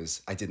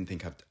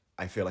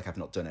like I've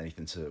not done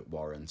anything to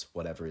warrant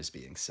whatever is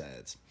being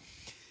said.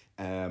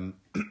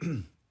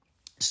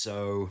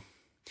 So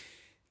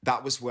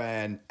that was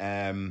when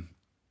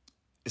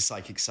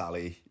Psychic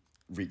Sally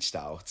reached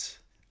out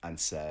and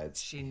said...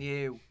 She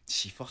knew.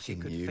 She fucking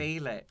knew. She could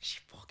feel it. She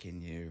fucking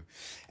knew.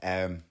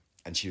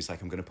 And she was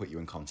like, I'm going to put you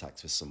in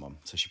contact with someone.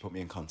 So she put me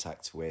in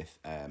contact with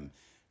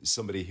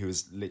somebody who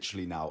is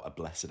literally now a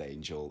blessed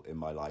angel in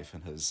my life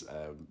and has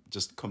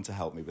just come to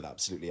help me with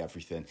absolutely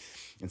everything,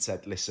 and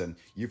said, listen,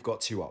 you've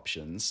got 2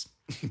 options.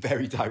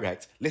 very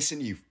direct.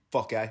 Listen, you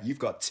fucker, you've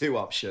got two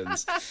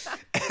options.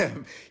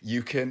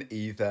 You can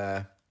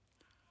either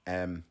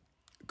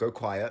go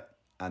quiet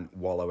and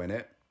wallow in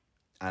it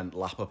and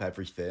lap up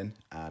everything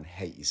and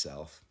hate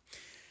yourself,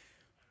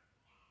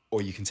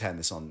 or you can turn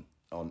this on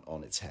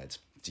its head.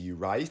 Do you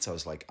write? I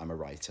was like, I'm a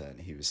writer. And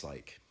he was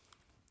like,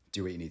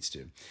 do what you need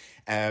to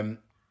do.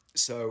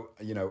 So,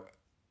 you know,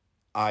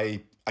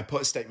 I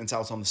put a statement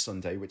out on the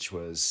Sunday, which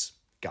was,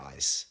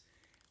 guys,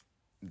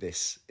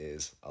 this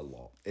is a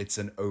lot. It's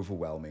an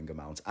overwhelming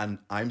amount. And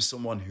I'm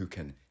someone who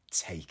can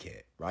take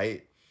it,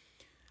 right?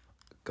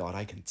 God,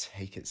 I can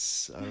take it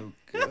so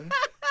good.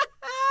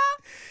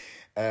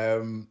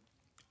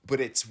 But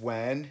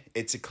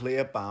it's a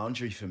clear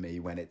boundary for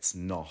me when it's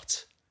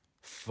not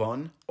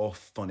fun or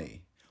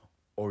funny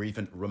or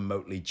even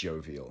remotely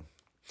jovial.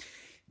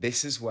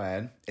 This is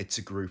when it's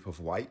a group of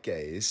white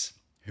gays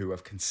who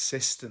have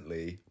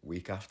consistently,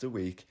 week after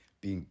week,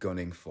 been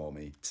gunning for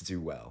me to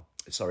do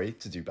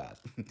bad.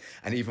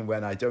 And even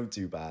when I don't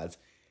do bad,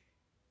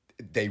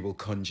 they will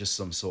conjure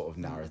some sort of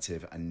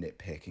narrative and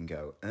nitpick and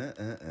go,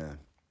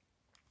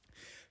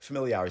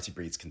 Familiarity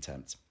breeds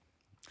contempt.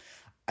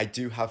 I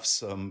do have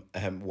some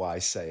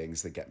wise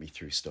sayings that get me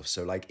through stuff.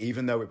 So, like,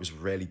 even though it was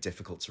really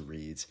difficult to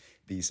read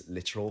these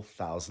literal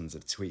thousands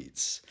of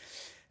tweets,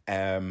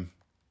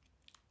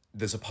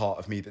 there's a part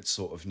of me that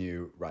sort of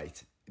knew,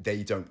 right,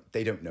 they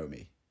don't know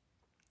me.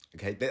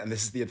 Okay, and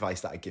this is the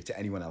advice that I give to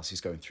anyone else who's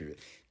going through it.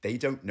 They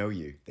don't know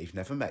you. They've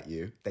never met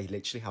you. They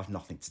literally have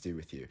nothing to do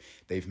with you.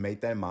 They've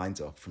made their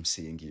mind up from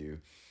seeing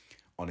you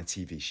on a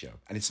TV show.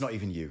 And it's not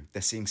even you.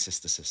 They're seeing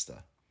Sister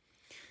Sister.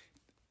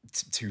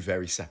 Two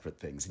very separate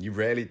things. And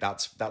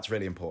that's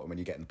really important when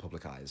you get in the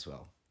public eye as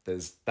well.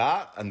 There's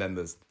that, and then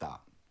there's that.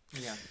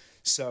 Yeah.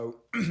 So,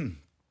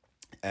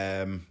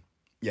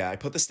 I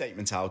put the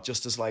statement out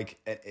just as like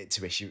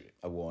to issue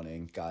a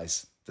warning,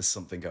 guys, there's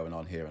something going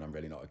on here and I'm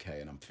really not okay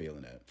and I'm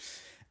feeling it.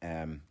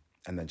 And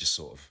then just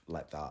sort of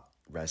let that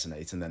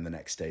resonate. And then the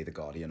next day, the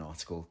Guardian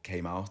article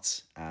came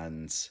out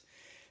and,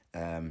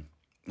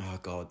 oh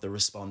God, the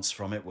response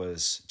from it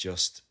was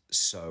just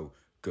so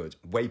good.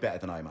 Way better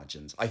than I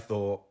imagined. I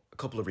thought a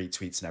couple of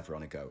retweets and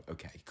everyone would go,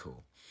 okay,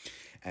 cool.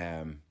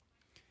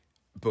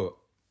 But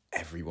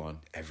everyone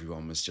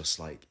was just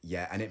like,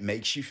 yeah. And it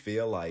makes you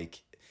feel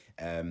like,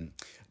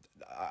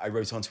 I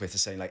wrote on Twitter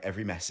saying like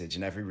every message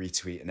and every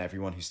retweet and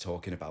everyone who's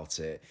talking about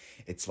it,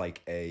 it's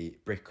like a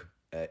brick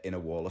in a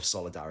wall of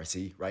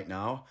solidarity right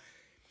now.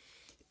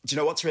 Do you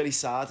know what's really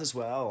sad as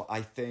well?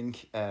 I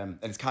think, and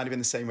it's kind of in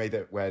the same way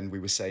that when we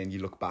were saying you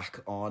look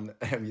back on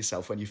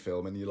yourself when you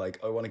film and you're like,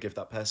 oh, I want to give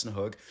that person a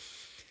hug.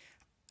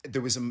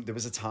 There was a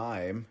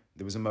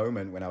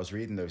moment when I was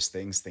reading those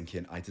things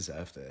thinking, I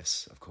deserve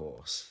this, of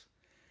course.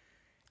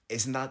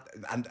 Isn't that,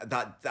 and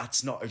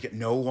that's not,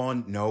 no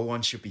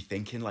one should be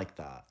thinking like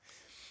that.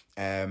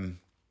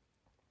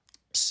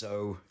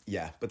 So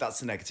yeah, but that's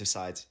the negative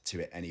side to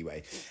it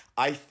anyway.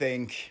 I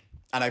think,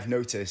 and I've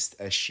noticed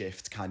a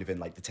shift kind of in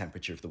like the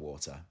temperature of the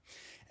water.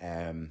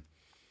 And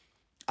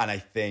I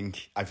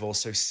think I've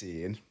also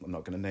seen, I'm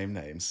not going to name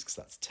names because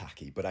that's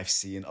tacky, but I've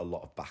seen a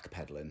lot of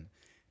backpedaling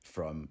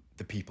from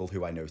the people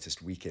who I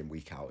noticed week in,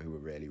 week out, who were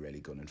really, really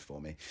gunning for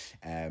me.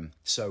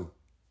 So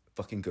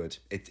fucking good.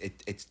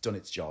 It's done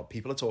its job.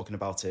 People are talking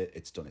about it.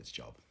 It's done its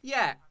job.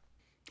 Yeah.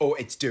 Or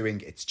it's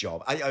doing its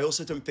job. I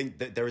also don't think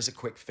that there is a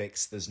quick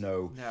fix. There's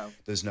no.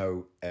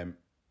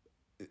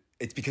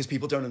 It's because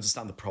people don't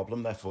understand the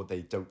problem, therefore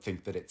they don't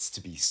think that it's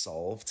to be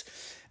solved.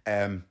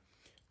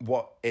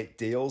 What it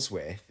deals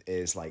with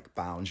is like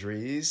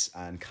boundaries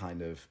and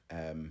kind of,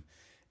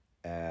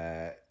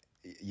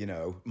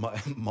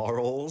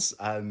 morals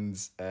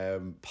and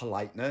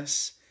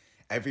politeness.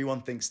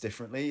 Everyone thinks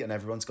differently and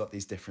everyone's got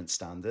these different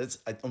standards.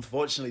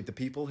 Unfortunately, the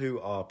people who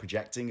are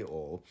projecting it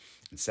all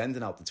and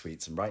sending out the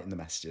tweets and writing the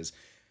messages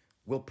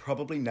will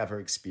probably never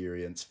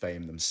experience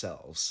fame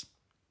themselves.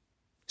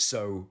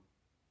 So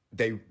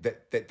they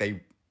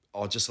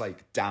are just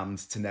like damned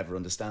to never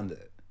understand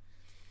it.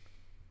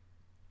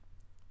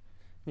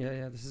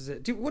 Yeah, this is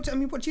it. What do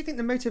you think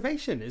the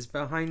motivation is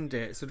behind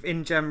it, sort of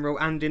in general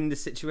and in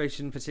this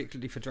situation,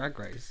 particularly for Drag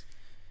Race?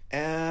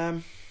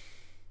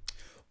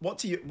 What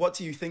do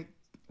you think?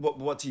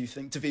 What do you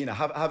think, Davina?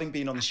 Having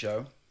been on the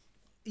show,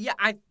 yeah,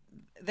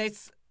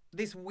 there's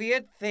this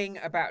weird thing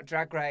about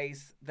Drag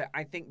Race that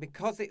I think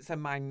because it's a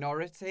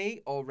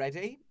minority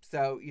already.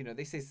 So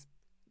this is,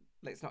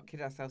 let's not kid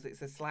ourselves.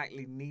 It's a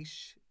slightly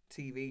niche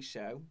TV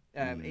show.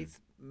 It's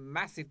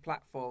massive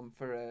platform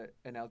for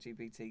an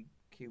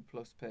LGBTQ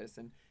plus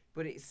person,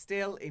 but it's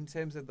still, in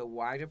terms of the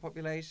wider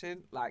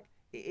population, like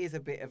it is a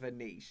bit of a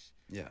niche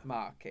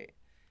market.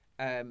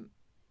 And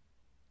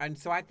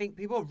so I think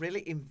people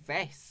really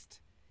invest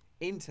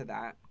into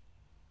that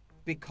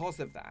because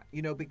of that,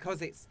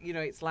 because it's,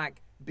 it's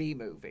like B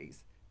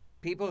movies.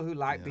 People who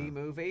like B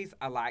movies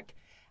are like,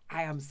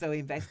 I am so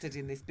invested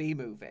in this B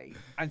movie.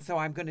 And so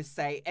I'm going to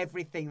say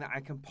everything that I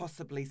can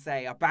possibly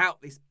say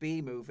about this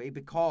B movie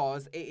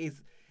because it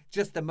is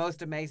just the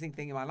most amazing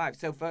thing in my life.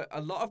 So for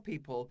a lot of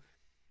people,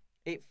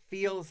 it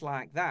feels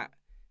like that.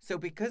 So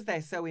because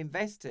they're so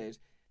invested,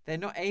 they're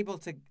not able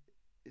to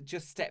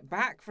just step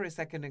back for a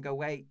second and go,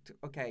 wait,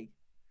 okay,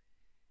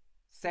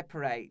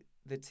 separate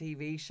the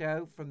TV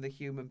show from the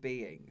human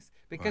beings.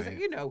 Because, Right.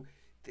 you know,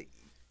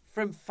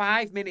 from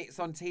 5 minutes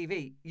on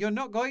TV, you're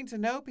not going to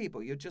know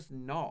people. You're just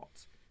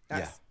not. Yeah,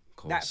 of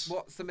course. That's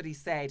what somebody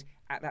said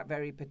at that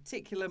very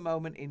particular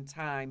moment in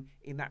time,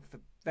 in that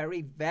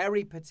very,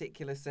 very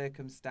particular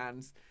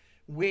circumstance,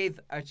 with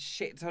a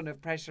shit ton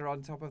of pressure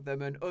on top of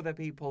them and other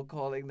people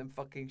calling them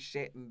fucking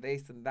shit and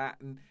this and that.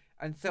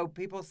 And so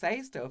people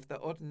say stuff that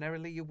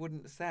ordinarily you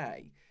wouldn't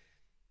say.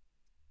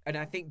 And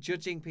I think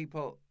judging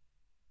people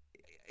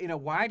in a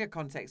wider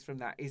context from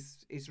that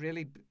is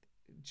really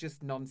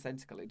just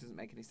nonsensical. It doesn't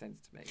make any sense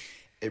to me.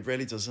 It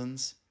really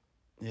doesn't.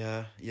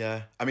 Yeah,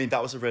 yeah. I mean,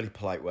 that was a really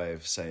polite way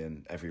of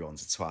saying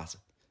everyone's a twat.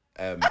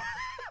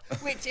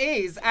 Which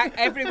is,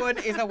 everyone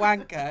is a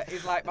wanker,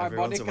 is like my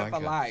Everyone's a moniker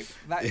for wanker.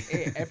 life. That's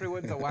it.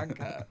 Everyone's a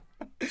wanker.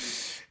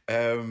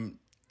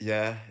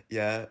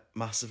 Yeah,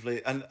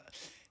 massively. And,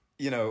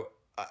 you know,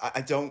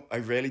 I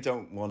really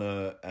don't want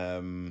to,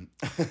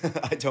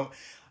 I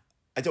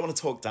don't want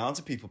to talk down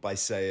to people by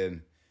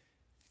saying,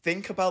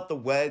 think about the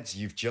words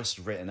you've just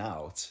written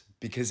out,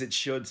 because it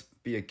should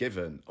be a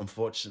given.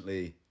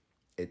 Unfortunately,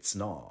 it's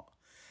not.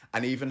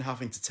 And even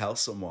having to tell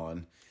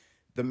someone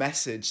the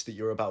message that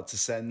you're about to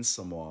send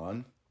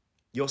someone,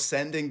 you're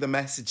sending the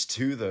message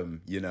to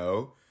them, you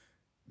know?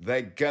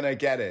 They're gonna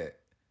get it.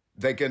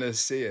 They're gonna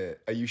see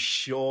it. Are you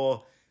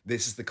sure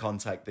this is the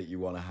contact that you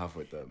want to have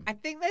with them? I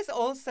think there's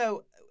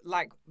also,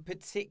 like,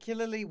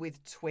 particularly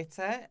with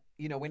Twitter,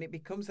 you know, when it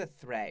becomes a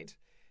thread,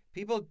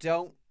 people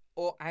don't,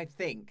 or I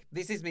think,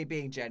 this is me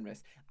being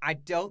generous, I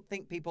don't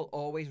think people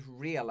always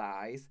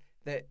realise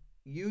that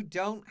you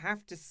don't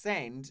have to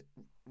send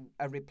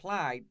a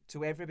reply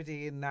to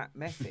everybody in that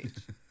message.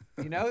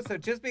 You know, so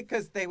just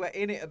because they were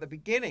in it at the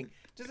beginning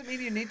doesn't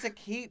mean you need to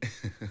keep,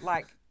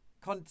 like,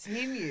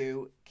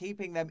 continue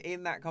keeping them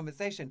in that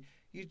conversation.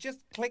 You just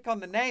click on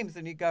the names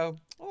and you go,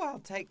 oh, I'll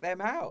take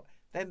them out.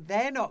 Then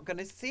they're not going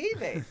to see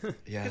this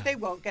Yeah. because they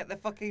won't get the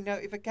fucking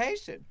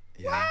notification.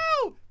 Yeah.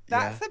 Wow,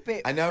 that's Yeah. a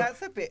bit. I know.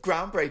 That's a bit.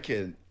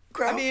 Groundbreaking.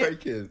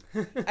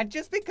 And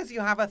just because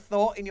you have a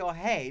thought in your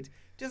head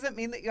doesn't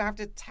mean that you have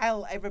to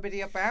tell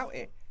everybody about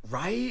it.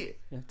 Right?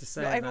 You have to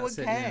say Not it, everyone that's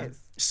it, yeah. cares.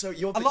 So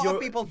A lot of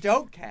people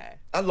don't care.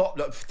 A lot.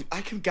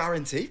 I can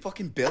guarantee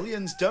fucking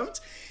billions don't.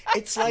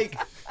 It's like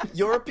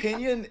your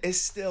opinion is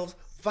still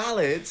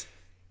valid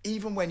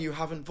even when you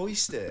haven't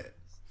voiced it.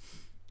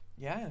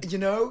 Yeah. You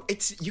know,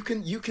 it's you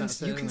can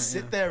That's it, you isn't can it?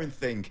 sit Yeah. there and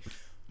think,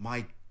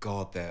 my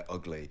God, they're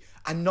ugly,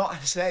 and not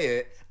say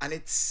it, and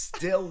it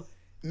still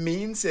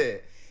means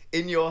it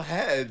in your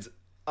head.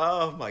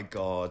 Oh my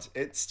God,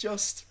 it's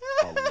just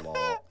a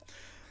lot.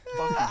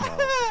 Fucking hell.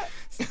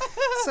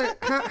 So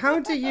how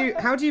do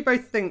you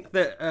both think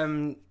that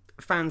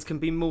fans can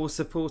be more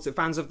supportive?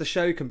 Fans of the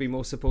show can be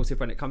more supportive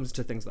when it comes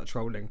to things like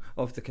trolling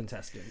of the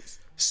contestants.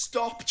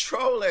 Stop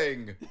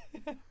trolling.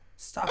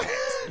 Stop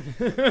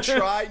it.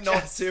 Try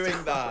not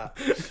doing that.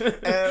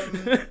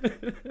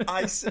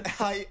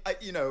 I,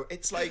 you know,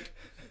 it's like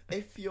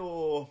if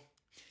you're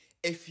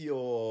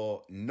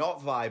not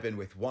vibing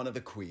with one of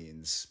the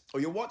queens, or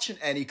you're watching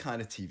any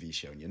kind of TV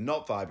show and you're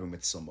not vibing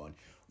with someone,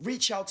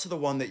 reach out to the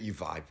one that you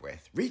vibe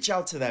with. Reach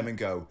out to them and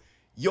go,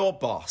 "Your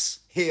boss,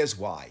 here's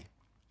why."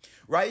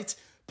 Right?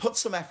 Put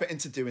some effort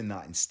into doing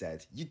that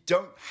instead. You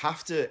don't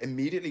have to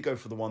immediately go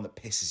for the one that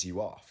pisses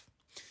you off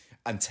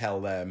and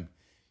tell them,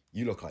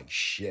 "You look like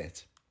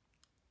shit."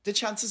 The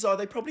chances are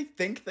they probably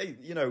think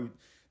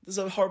there's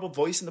a horrible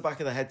voice in the back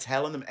of their head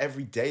telling them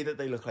every day that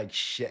they look like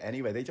shit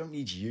anyway. They don't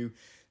need you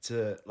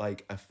to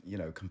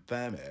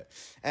confirm it.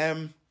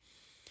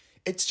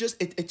 It's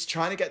just, it's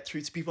trying to get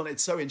through to people. And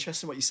it's so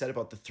interesting what you said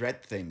about the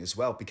thread thing as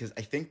well, because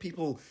I think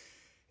people,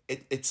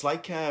 it's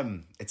like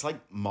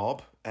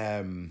mob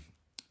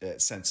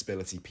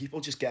sensibility. People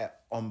just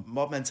get on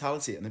mob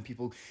mentality, and then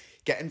people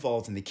get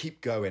involved and they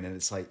keep going, and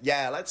it's like,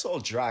 yeah, let's all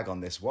drag on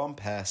this one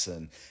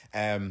person.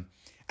 And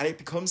it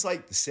becomes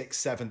like the 6th,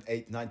 7th,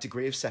 8th, 9th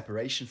degree of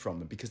separation from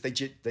them, because they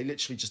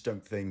literally just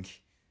don't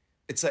think.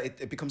 It's like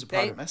it becomes a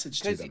private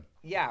message to them.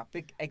 Yeah,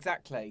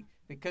 exactly.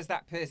 Because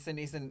that person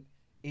isn't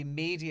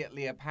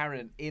immediately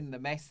apparent in the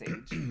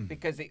message,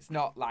 because it's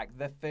not like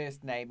the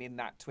first name in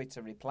that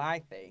Twitter reply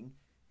thing.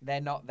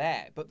 They're not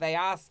there, but they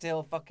are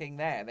still fucking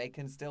there. They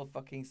can still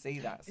fucking see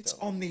that It's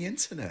stuff. on the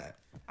internet,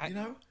 you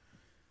know.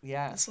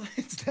 Yeah. It's like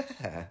it's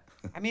there.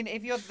 I mean,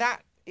 if you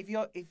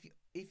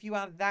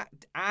are that,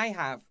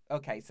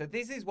 okay, so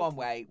this is one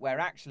way where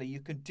actually you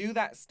can do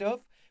that stuff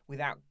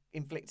without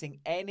inflicting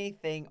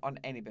anything on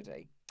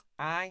anybody.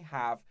 I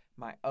have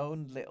my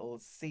own little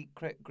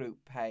secret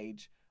group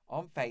page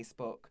on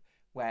Facebook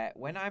where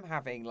when I'm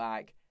having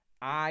like,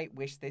 I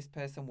wish this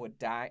person would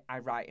die, I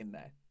write in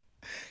there.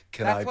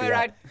 Can That's I be where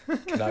added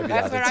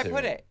that's where I to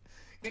put it.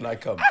 Can I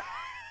come?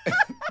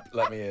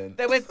 Let me in.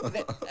 There was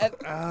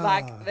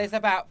there's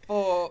about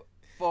four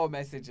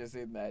messages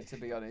in there, to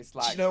be honest.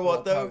 Like, Do you know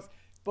what, four though? posts.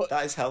 But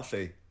That is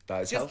healthy.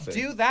 That is just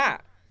healthy. do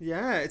that.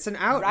 Yeah, it's an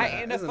outlet. Write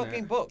it in a isn't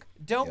fucking it? book.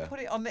 Don't Yeah. put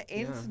it on the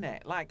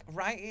internet. Like,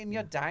 write it in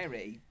your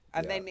diary.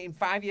 And Yeah. then in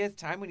 5 years'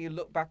 time, when you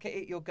look back at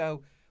it, you'll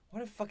go,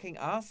 what a fucking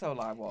arsehole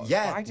I was.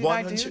 Yeah,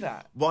 Why did I do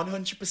that?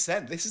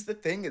 100%. This is the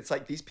thing. It's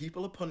like these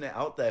people are putting it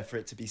out there for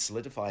it to be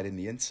solidified in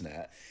the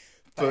internet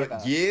for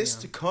Forever. years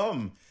to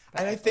come.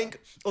 And I think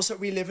also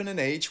we live in an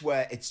age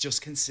where it's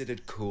just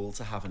considered cool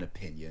to have an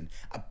opinion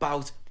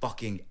about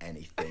fucking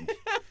anything.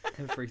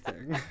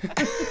 Everything.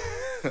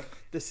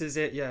 This is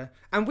it, yeah.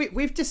 And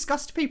we've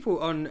discussed people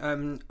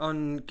on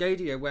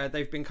Gadia where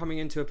they've been coming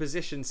into a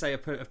position, say a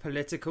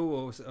political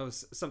or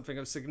something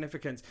of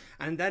significance,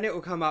 and then it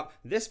will come up,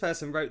 this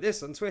person wrote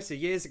this on Twitter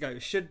years ago.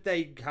 Should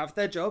they have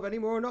their job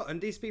anymore or not?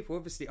 And these people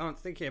obviously aren't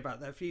thinking about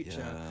their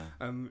future.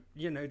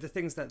 You know, the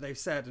things that they've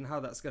said and how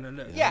that's going to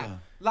look. Yeah.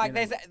 Like,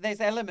 there's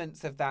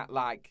elements of that,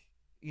 like,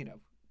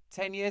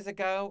 10 years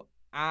ago,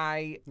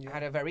 I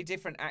had a very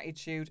different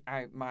attitude.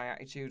 My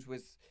attitude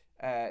was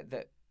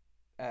that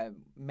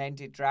men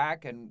did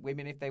drag, and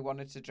women, if they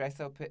wanted to dress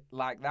up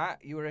like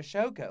that, you were a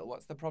showgirl.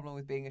 What's the problem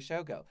with being a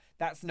showgirl?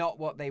 That's not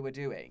what they were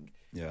doing.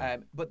 Yeah.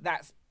 But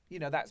that's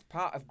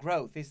part of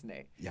growth, isn't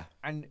it? Yeah.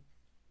 And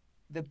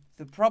the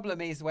problem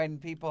is when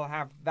people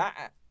have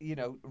that,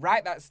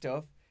 write that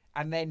stuff,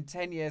 and then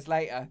 10 years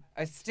later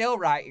are still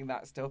writing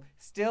that stuff,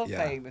 still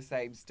saying the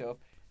same stuff.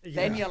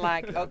 Then you're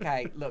like,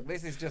 okay, look,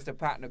 this is just a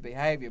pattern of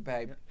behaviour,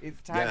 babe.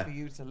 It's time for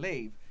you to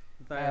leave.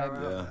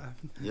 Yeah.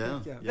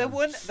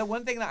 The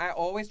one thing that I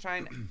always try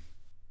and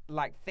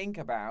think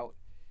about,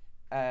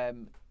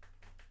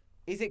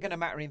 is it going to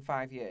matter in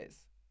 5 years?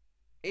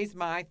 Is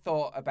my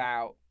thought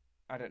about,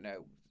 I don't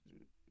know,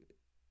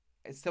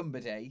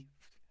 somebody,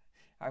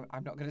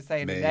 I'm not going to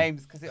say any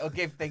names because it'll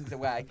give things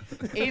away.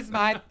 Is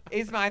my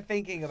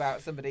thinking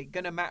about somebody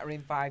going to matter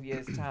in 5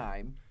 years'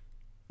 time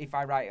if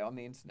I write it on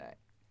the internet?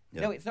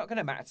 Yeah. No, it's not going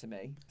to matter to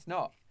me. It's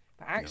not.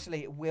 But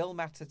actually, it will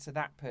matter to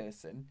that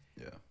person.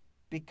 Yeah.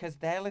 Because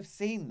they'll have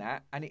seen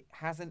that and it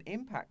has an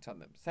impact on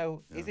them.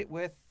 So is it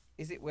worth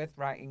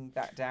writing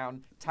that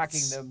down,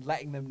 tagging them,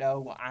 letting them know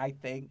what I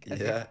think?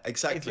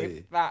 Exactly. As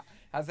if that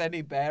has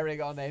any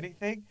bearing on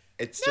anything?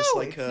 It's No, just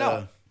like it's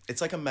not.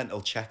 it's like a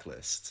mental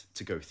checklist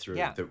to go through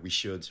that we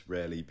should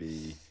really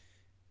be,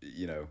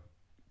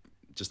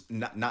 just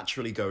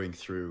naturally going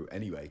through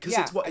anyway. Because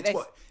it's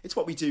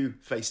what we do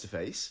face to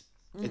face.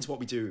 It's what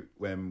we do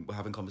when we're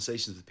having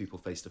conversations with people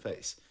face to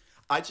face.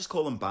 I just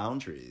call them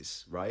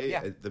boundaries, right?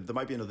 Yeah. There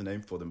might be another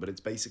name for them, but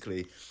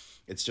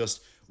it's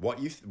just what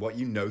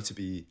you know to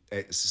be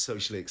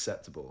socially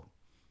acceptable.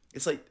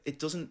 It's like, it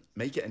doesn't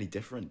make it any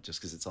different just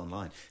because it's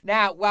online.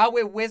 Now, while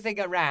we're whizzing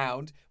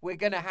around, we're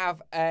going to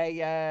have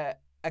a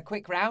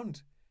quick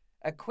round,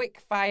 a quick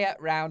fire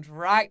round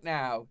right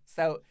now.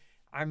 So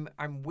I'm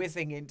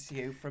whizzing into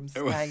you from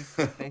space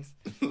with this.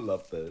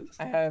 Love this.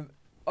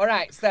 All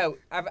right, so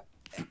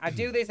I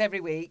do this every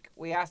week.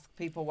 We ask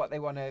people what they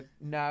want to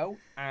know,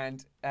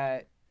 and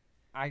I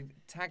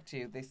tagged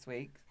you this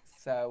week,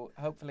 so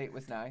hopefully it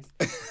was nice.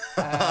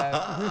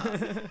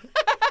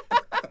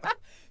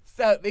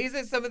 So these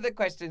are some of the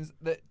questions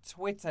that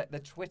the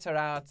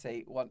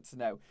Twitterati want to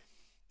know.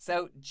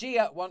 So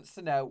Gia wants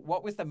to know,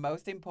 what was the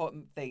most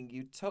important thing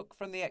you took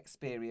from the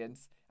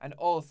experience, and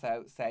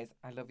also says,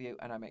 I love you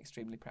and I'm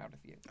extremely proud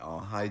of you. Oh,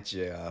 hi,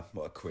 Gia.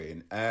 What a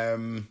queen.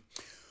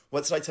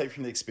 What did I take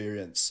from the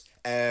experience?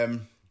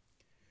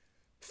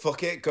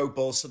 Fuck it, go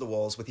balls to the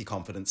walls with your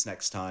confidence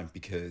next time,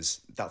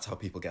 because that's how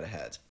people get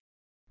ahead.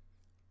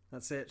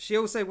 That's it. She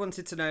also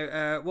wanted to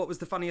know what was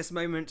the funniest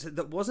moment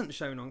that wasn't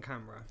shown on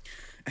camera.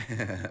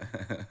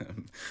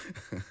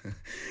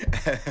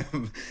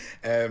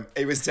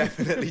 It was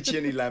definitely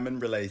Ginny Lemon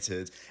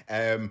related.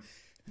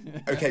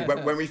 Okay,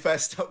 when we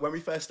first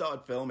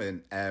started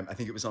filming, I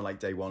think it was on like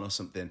day one or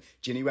something.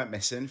 Ginny went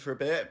missing for a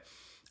bit,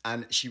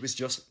 and she was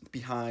just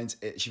behind.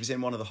 She was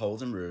in one of the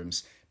holding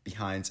rooms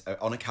behind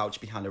on a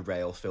couch behind a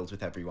rail filled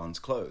with everyone's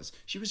clothes.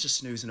 She was just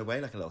snoozing away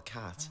like a little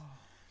cat.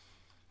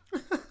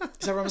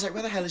 So everyone was like,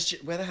 where the hell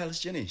is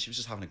Ginny? She was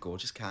just having a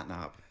gorgeous cat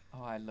nap.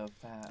 Oh, I love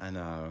that. I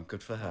know,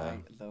 good for her. I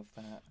love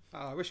that.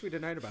 Oh, I wish we'd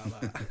have known about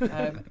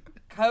that.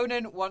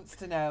 Conan wants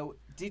to know,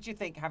 did you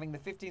think having the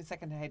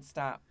 15-second head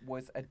start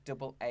was a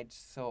double-edged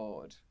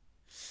sword?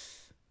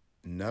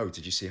 No,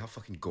 did you see how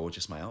fucking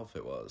gorgeous my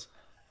outfit was?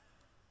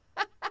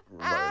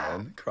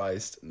 Roland,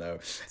 Christ, no.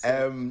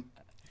 And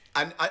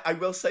I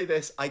will say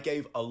this, I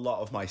gave a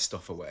lot of my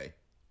stuff away.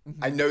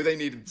 Mm-hmm. I know they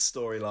needed the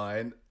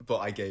storyline, but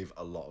I gave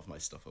a lot of my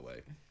stuff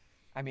away.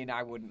 I mean,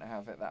 I wouldn't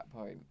have at that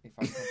point, if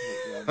I'm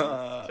completely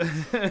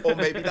honest. Or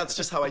maybe that's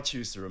just how I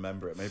choose to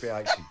remember it. Maybe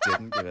I actually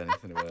didn't give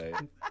anything away.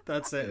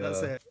 That's it,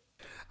 that's it.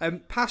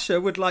 Pasha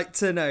would like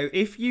to know,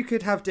 if you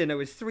could have dinner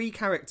with 3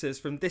 characters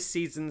from this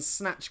season's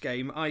Snatch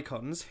Game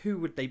icons, who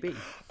would they be?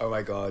 Oh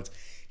my God.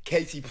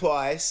 Katie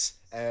Price,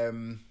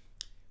 Miriam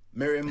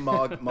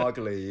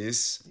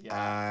Margolyes,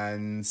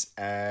 and...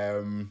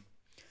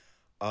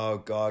 oh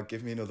God,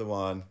 give me another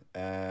one.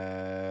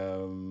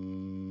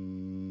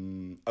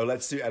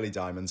 Let's do Ellie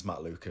Diamond's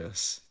Matt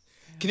Lucas.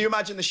 Can you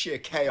imagine the sheer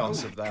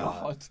chaos of that?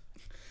 God.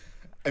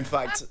 In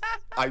fact,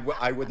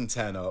 I wouldn't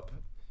turn up.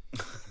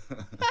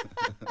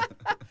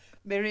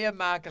 Miriam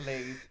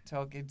Margolyes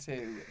talking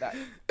to that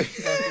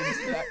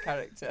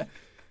character.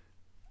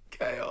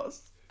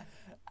 Chaos.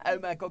 Oh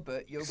my god,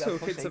 but you're well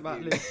Talking to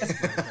Matt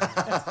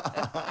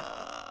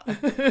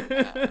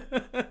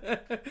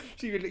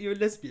pushing You're a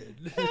lesbian.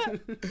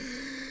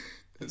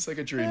 It's like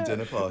a dream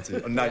dinner party,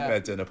 a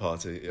nightmare dinner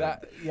party.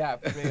 Yeah.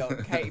 For real.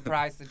 Katie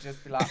Price would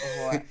just be like,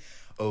 oh, what?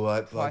 All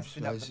right,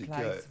 Pricing up the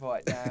place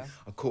right now.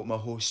 I caught my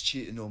horse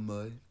cheating on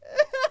me.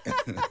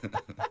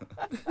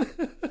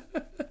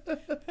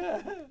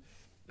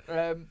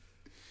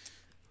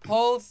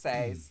 Paul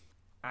says,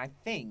 I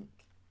think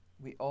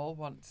we all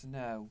want to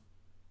know,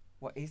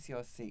 what is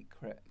your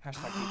secret?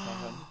 Hashtag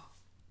 #YouCoveHun.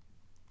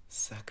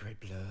 Sacre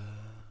bleu.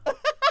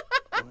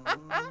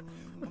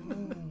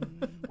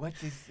 What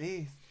is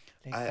this?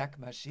 Les sacs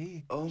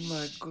magiques. Oh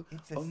my god!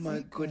 It's a Oh my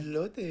secret. good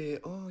lordy!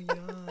 Oh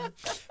yeah.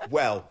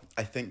 Well,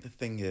 I think the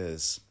thing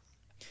is,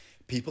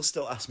 people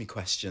still ask me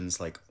questions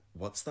like,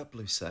 "What's that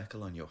blue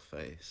circle on your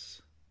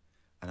face?"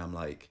 And I'm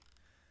like,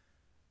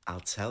 "I'll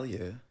tell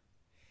you,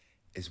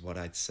 is what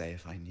I'd say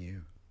if I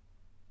knew."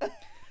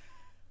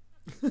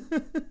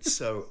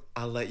 So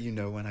I'll let you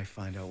know when I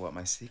find out what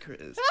my secret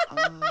is.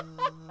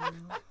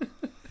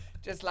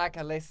 Just like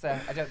Alyssa,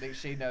 I don't think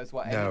she knows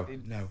what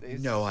anything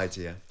is. No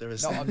idea. There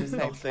is Not on the same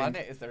nothing.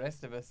 planet as the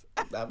rest of us.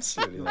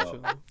 Absolutely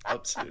not.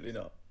 Absolutely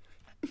not.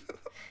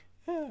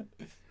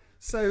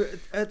 So,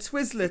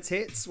 Twizzler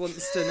Tits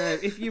wants to know,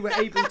 if you were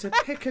able to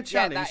pick a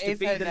challenge that to is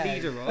be her the name.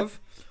 leader of,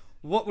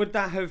 what would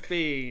that have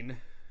been?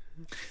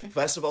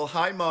 First of all,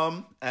 hi,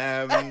 Mum.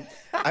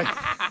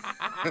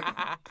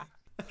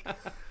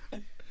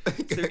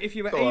 So, if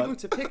you were Go able on.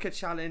 to pick a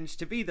challenge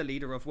to be the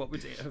leader of, what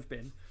would it have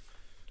been?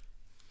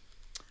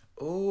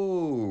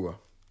 Oh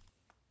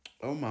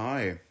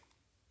my.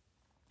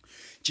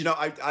 Do you know,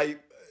 I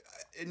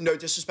no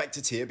disrespect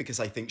to Tia, because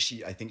I think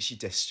she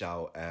dished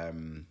out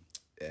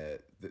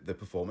the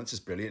performances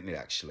brilliantly,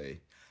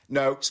 actually.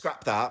 No,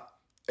 scrap that.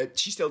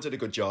 She still did a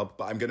good job,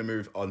 but I'm going to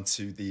move on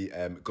to the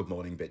Good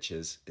Morning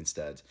Bitches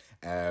instead.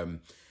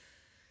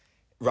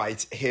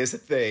 Right, here's the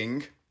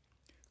thing.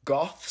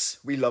 Goths,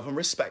 we love and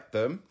respect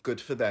them. Good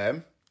for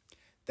them.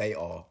 They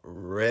are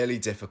really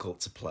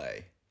difficult to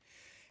play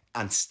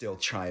and still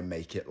try and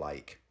make it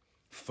like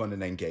fun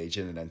and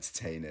engaging and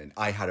entertaining.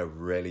 I had a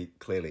really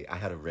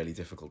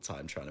difficult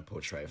time trying to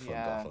portray a fun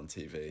goth on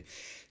TV.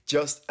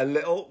 Just a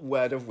little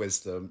word of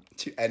wisdom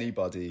to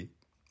anybody.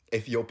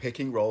 If you're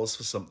picking roles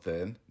for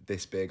something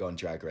this big on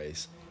Drag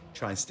Race,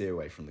 try and steer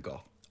away from the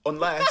goth.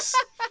 Unless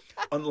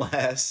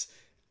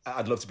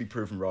I'd love to be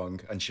proven wrong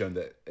and shown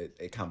that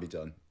it can be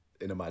done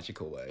in a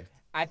magical way.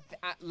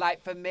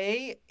 Like for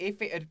me,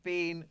 if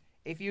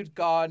you'd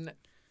gone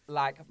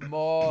like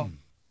more,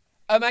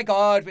 oh my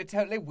god, we're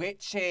totally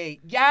witchy.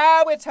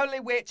 Yeah, we're totally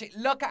witchy.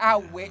 Look at how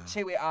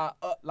witchy we are.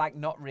 Like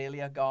not really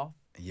a goth.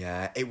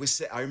 Yeah, it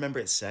was. I remember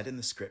it said in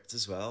the script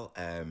as well.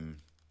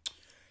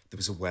 There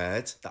was a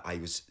word that I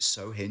was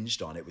so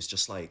hinged on. It was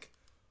just like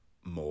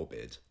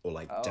morbid or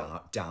like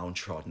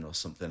downtrodden or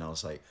something. I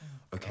was like,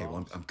 okay,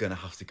 well, I'm gonna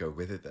have to go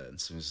with it then.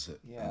 So it was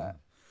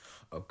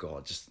oh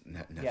god, just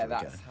never again.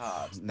 That's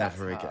hard.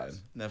 Never That's again. hard.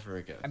 Never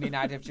again. I mean,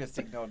 I'd have just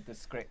ignored the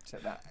script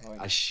at that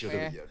point. I should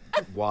have.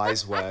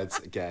 Wise words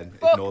again.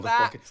 Fuck Ignore the that.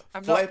 fucking.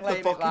 I'm not Flip the playing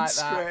it fucking like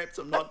that. script.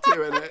 I'm not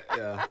doing it.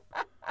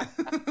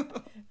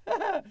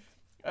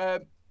 Yeah.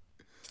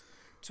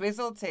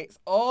 Twizzle Tits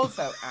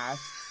also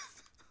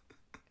asks,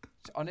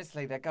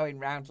 honestly, they're going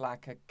round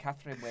like a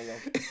Catherine wheel.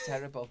 It's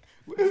terrible.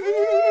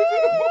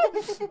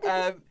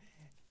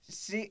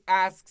 She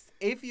asks,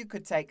 if you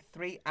could take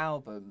 3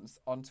 albums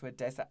onto a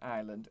desert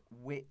island,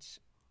 which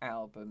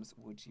albums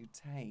would you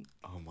take?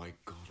 Oh my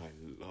god, I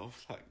love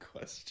that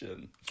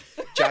question.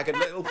 Jagged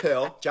Little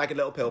Pill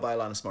by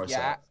Alanis Morissette.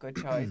 Yeah, good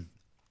choice.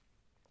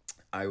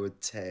 I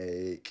would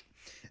take.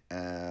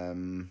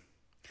 I'm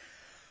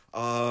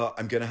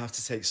gonna have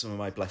to take some of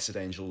my blessed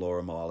angel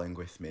Laura Marling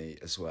with me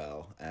as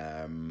well.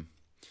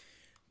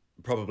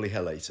 Probably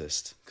her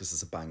latest, because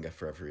there's a banger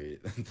for every.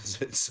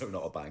 It's so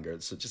not a banger.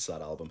 It's such a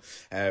sad album.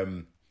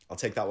 I'll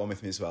take that one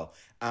with me as well.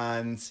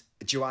 And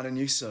Joanna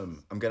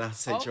Newsom. I'm gonna have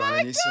to take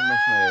Joanna Newsom with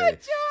me.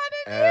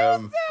 Joanna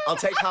Newsom! I'll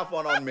take half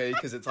one on me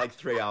because it's like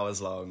 3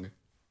 hours long.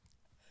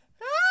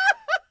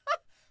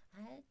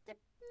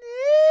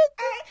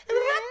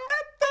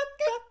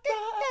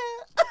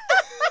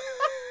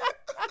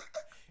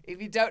 If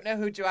you don't know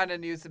who Joanna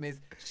Newsom is,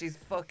 she's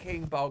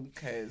fucking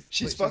bonkers.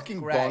 She's which is fucking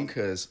great.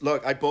 bonkers.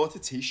 Look, I bought a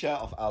t-shirt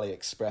off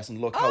AliExpress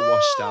and look how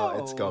washed out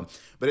it's gone.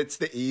 But it's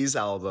the Ease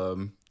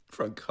album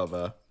front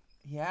cover.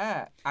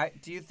 Yeah.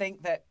 Do you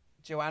think that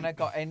Joanna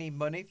got any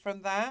money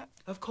from that?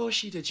 Of course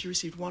she did. She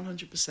received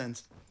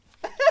 100%.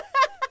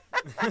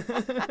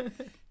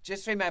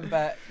 Just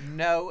remember,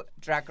 no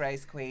Drag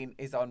Race Queen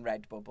is on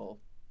Redbubble.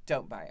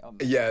 Don't buy it on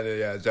me.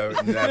 Yeah,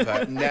 don't,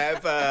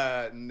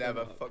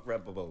 never fuck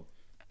Redbubble.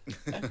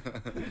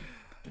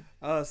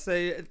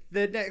 So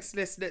the next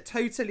listener,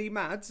 Totally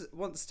Mad,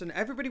 wants to know,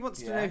 everybody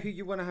wants to know who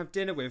you want to have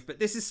dinner with, but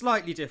this is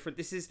slightly different.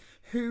 This is,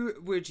 who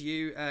would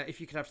you, if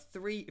you could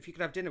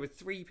have dinner with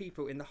 3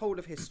 people in the whole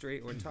of history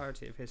or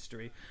entirety of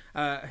history,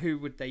 who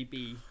would they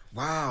be?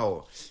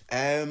 Wow.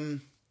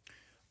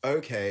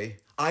 Okay.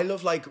 I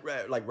love like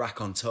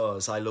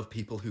raconteurs. I love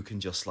people who can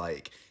just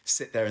like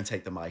sit there and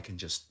take the mic and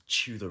just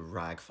chew the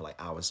rag for like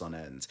hours on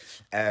end.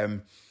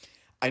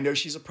 I know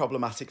she's a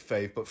problematic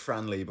fave, but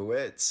Fran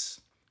Lebowitz,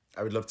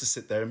 I would love to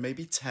sit there and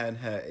maybe turn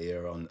her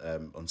ear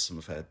on some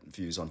of her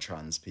views on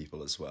trans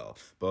people as well.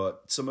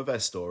 But some of her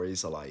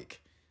stories are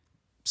like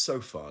so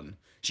fun.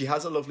 She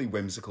has a lovely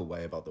whimsical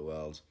way about the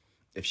world,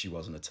 if she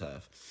wasn't a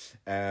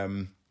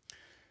TERF.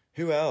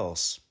 Who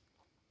else?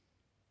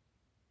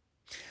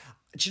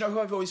 Do you know who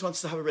I've always wanted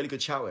to have a really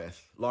good chat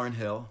with? Lauryn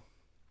Hill.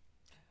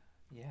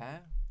 Yeah.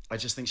 I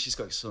just think she's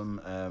got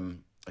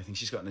I think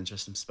she's got an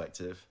interesting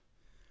perspective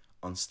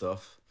on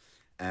stuff.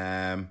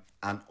 And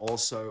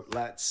also,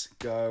 let's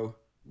go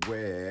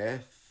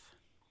with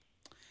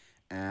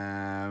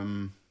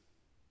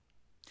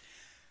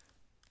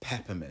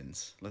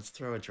Peppermint. Let's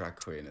throw a drag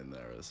queen in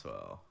there as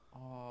well.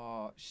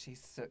 Oh,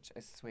 she's such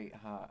a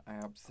sweetheart. I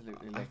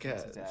absolutely love I her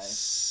get today.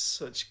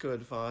 such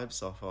good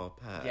vibes off our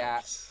pets.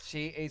 Yeah,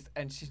 she is,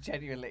 and she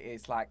genuinely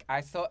is. Like,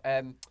 I saw,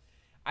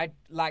 I'd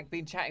like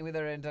been chatting with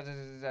her and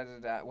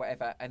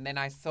whatever, and then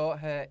I saw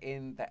her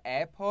in the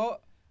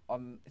airport.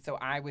 So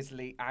I was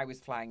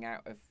flying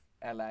out of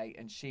LA,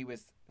 and she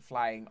was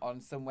flying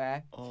on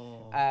somewhere.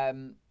 Oh.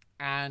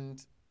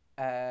 And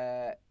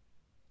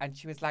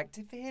she was like,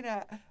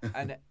 Davina,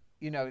 and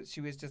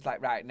she was just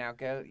like, right now,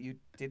 girl, you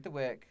did the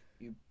work,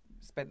 you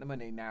spent the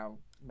money, now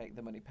make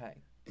the money pay.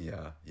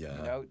 Yeah.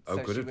 So good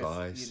she was,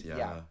 advice.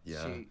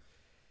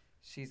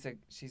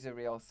 She's a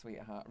real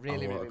sweetheart.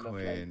 Really, what really a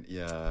lovely. queen.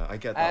 Yeah, I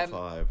get that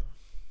vibe.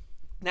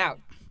 Now,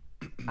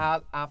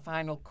 our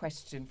final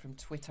question from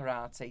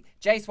Twitterati.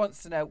 Jace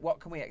wants to know, what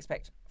can we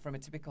expect from a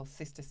typical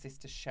sister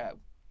show?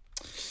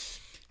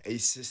 A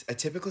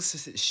typical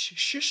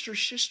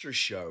sister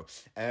show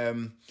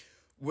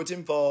would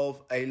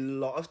involve a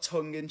lot of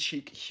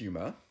tongue-in-cheek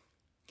humour.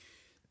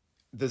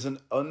 There's an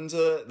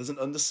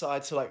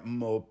underside to like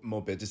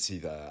morbidity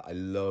there. I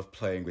love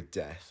playing with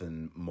death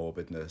and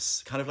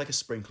morbidness, kind of like a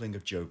sprinkling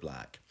of Joe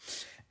Black.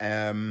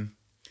 There'll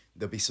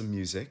be some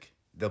music.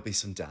 There'll be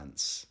some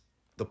dance.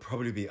 There'll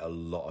probably be a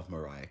lot of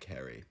Mariah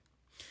Carey,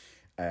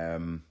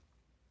 and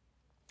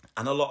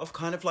a lot of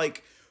kind of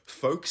like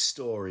folk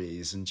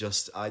stories, and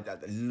just I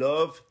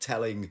love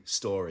telling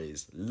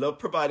stories. Love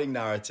providing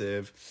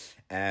narrative.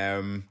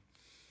 And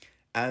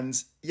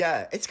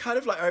yeah, it's kind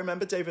of like, I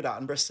remember David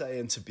Attenborough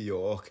saying to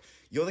Bjork,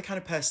 you're the kind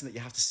of person that you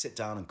have to sit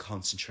down and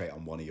concentrate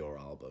on one of your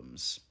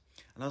albums.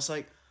 And I was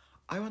like,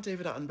 I want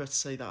David Attenborough to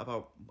say that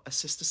about a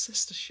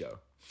sister show.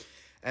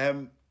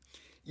 And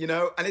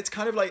it's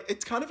kind of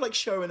like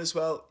showing as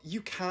well,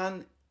 you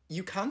can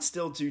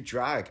still do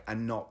drag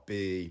and not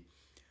be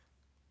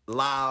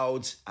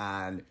loud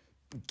and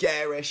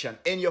garish and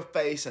in your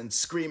face and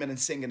screaming and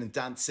singing and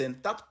dancing.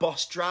 That's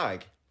boss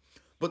drag.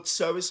 But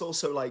so it's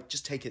also like,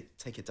 just take it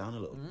down a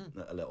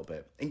little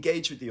bit.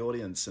 Engage with the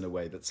audience in a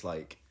way that's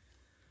like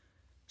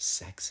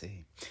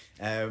sexy.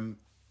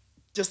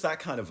 Just that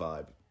kind of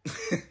vibe,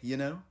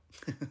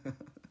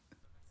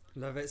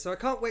 Love it. So I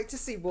can't wait to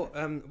see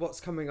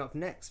what's coming up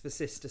next for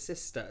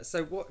Sister.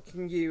 So what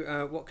can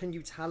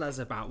you tell us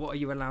about? What are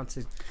you allowed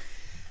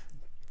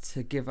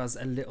to give us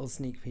a little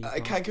sneak peek? I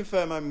can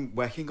confirm I'm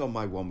working on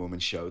my one-woman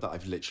show that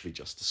I've literally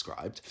just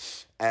described.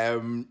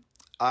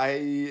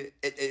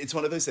 It's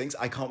one of those things,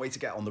 I can't wait to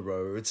get on the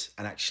road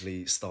and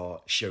actually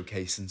start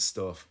showcasing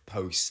stuff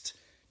post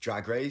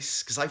Drag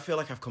Race, because I feel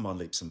like I've come on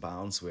leaps and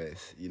bounds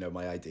with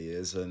my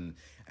ideas and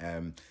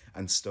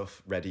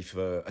stuff ready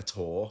for a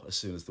tour as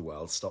soon as the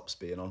world stops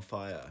being on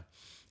fire.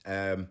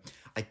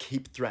 I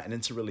keep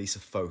threatening to release a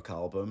folk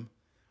album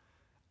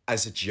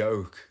as a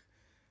joke,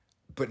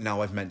 but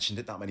now I've mentioned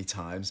it that many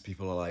times,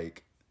 people are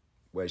like,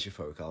 where's your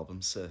folk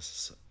album,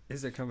 sis?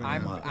 Is it coming?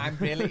 I'm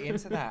really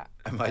into that.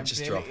 I might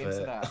just drop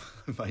it. I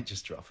might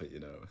just drop it,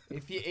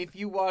 If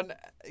you want,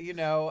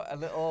 a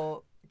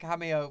little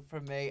cameo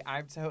from me,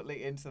 I'm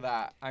totally into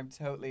that. I'm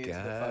totally into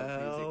the folk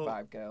music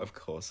vibe, girl. Of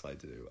course I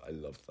do. I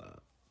love that.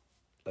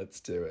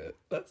 Let's do it.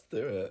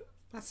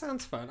 That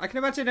sounds fun. I can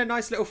imagine a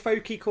nice little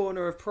folky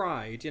corner of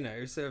Pride,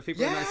 so if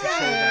people are nice and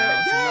chilled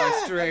out, some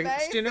nice drinks.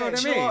 Amazing. Do you know what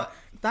I mean?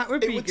 That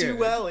would be good. It would do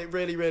well. It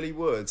really, really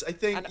would. I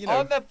think, and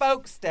on the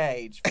folk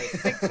stage for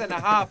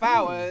 6.5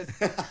 hours,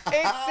 it's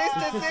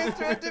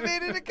Sister and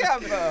Davina De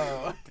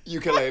Campo.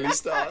 Ukulele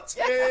starts.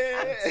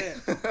 Yeah.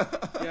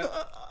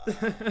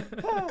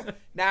 Yep.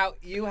 Now,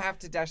 you have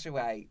to dash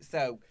away.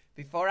 So,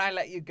 before I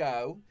let you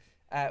go,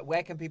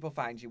 where can people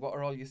find you? What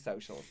are all your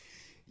socials?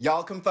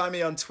 Y'all can find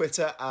me on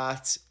Twitter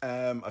at,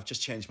 I've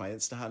just changed my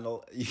Insta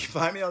handle. You can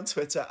find me on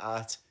Twitter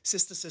at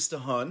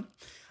sisterhun,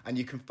 and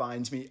you can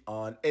find me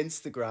on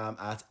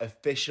Instagram at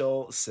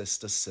official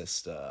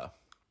sister.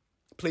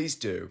 please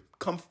do.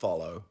 Come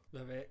follow.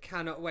 Love it.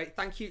 Cannot wait.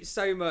 Thank you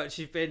so much.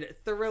 You've been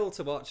thrilled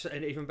to watch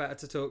and even better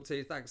to talk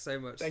to. Thanks so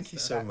much. Thank you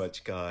so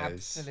much, guys.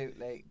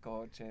 Absolutely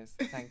gorgeous.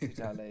 Thank you,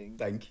 darling.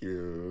 Thank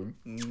you.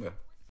 Mwah.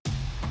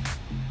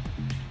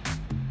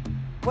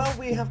 Well,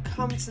 we have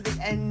come to the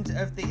end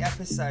of the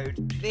episode.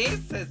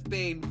 This has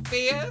been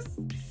Fierce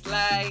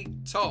Slay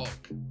Talk.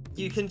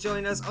 You can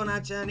join us on our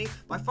journey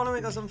by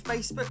following us on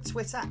Facebook,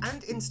 Twitter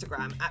and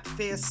Instagram at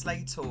Fierce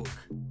Slay Talk.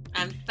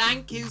 And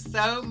thank you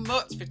so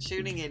much for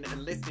tuning in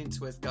and listening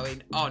to us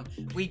going on.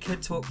 We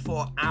could talk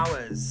for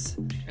hours.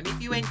 And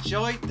if you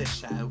enjoyed the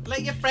show,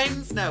 let your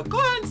friends know. Go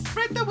on,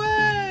 spread the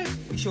word.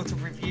 Be sure to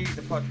review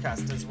the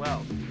podcast as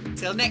well.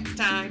 Till next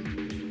time.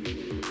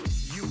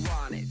 You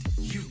want it,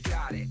 you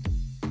got it.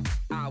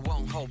 I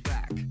won't hold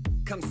back.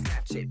 Come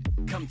snatch it,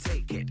 come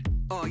take it.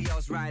 All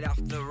yours right off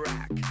the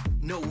rack.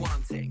 No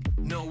wanting,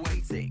 no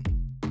waiting.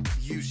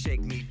 You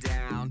shake me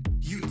down,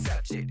 you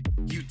touch it,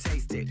 you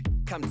taste it.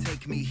 Come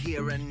take me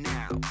here and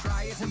now.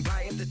 Try it and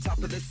buy at the top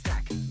of the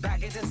stack.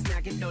 Bag it and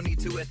snag it, no need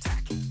to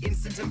attack.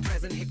 Instant and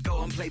present, hit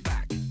go and play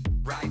back.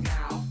 Right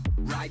now,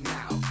 right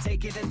now.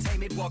 Take it and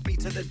tame it, walk me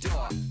to the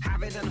door.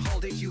 Have it and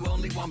hold it, you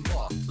only want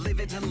more.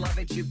 Live it and love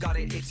it, you got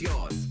it, it's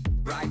yours.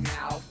 Right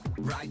now,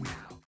 right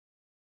now.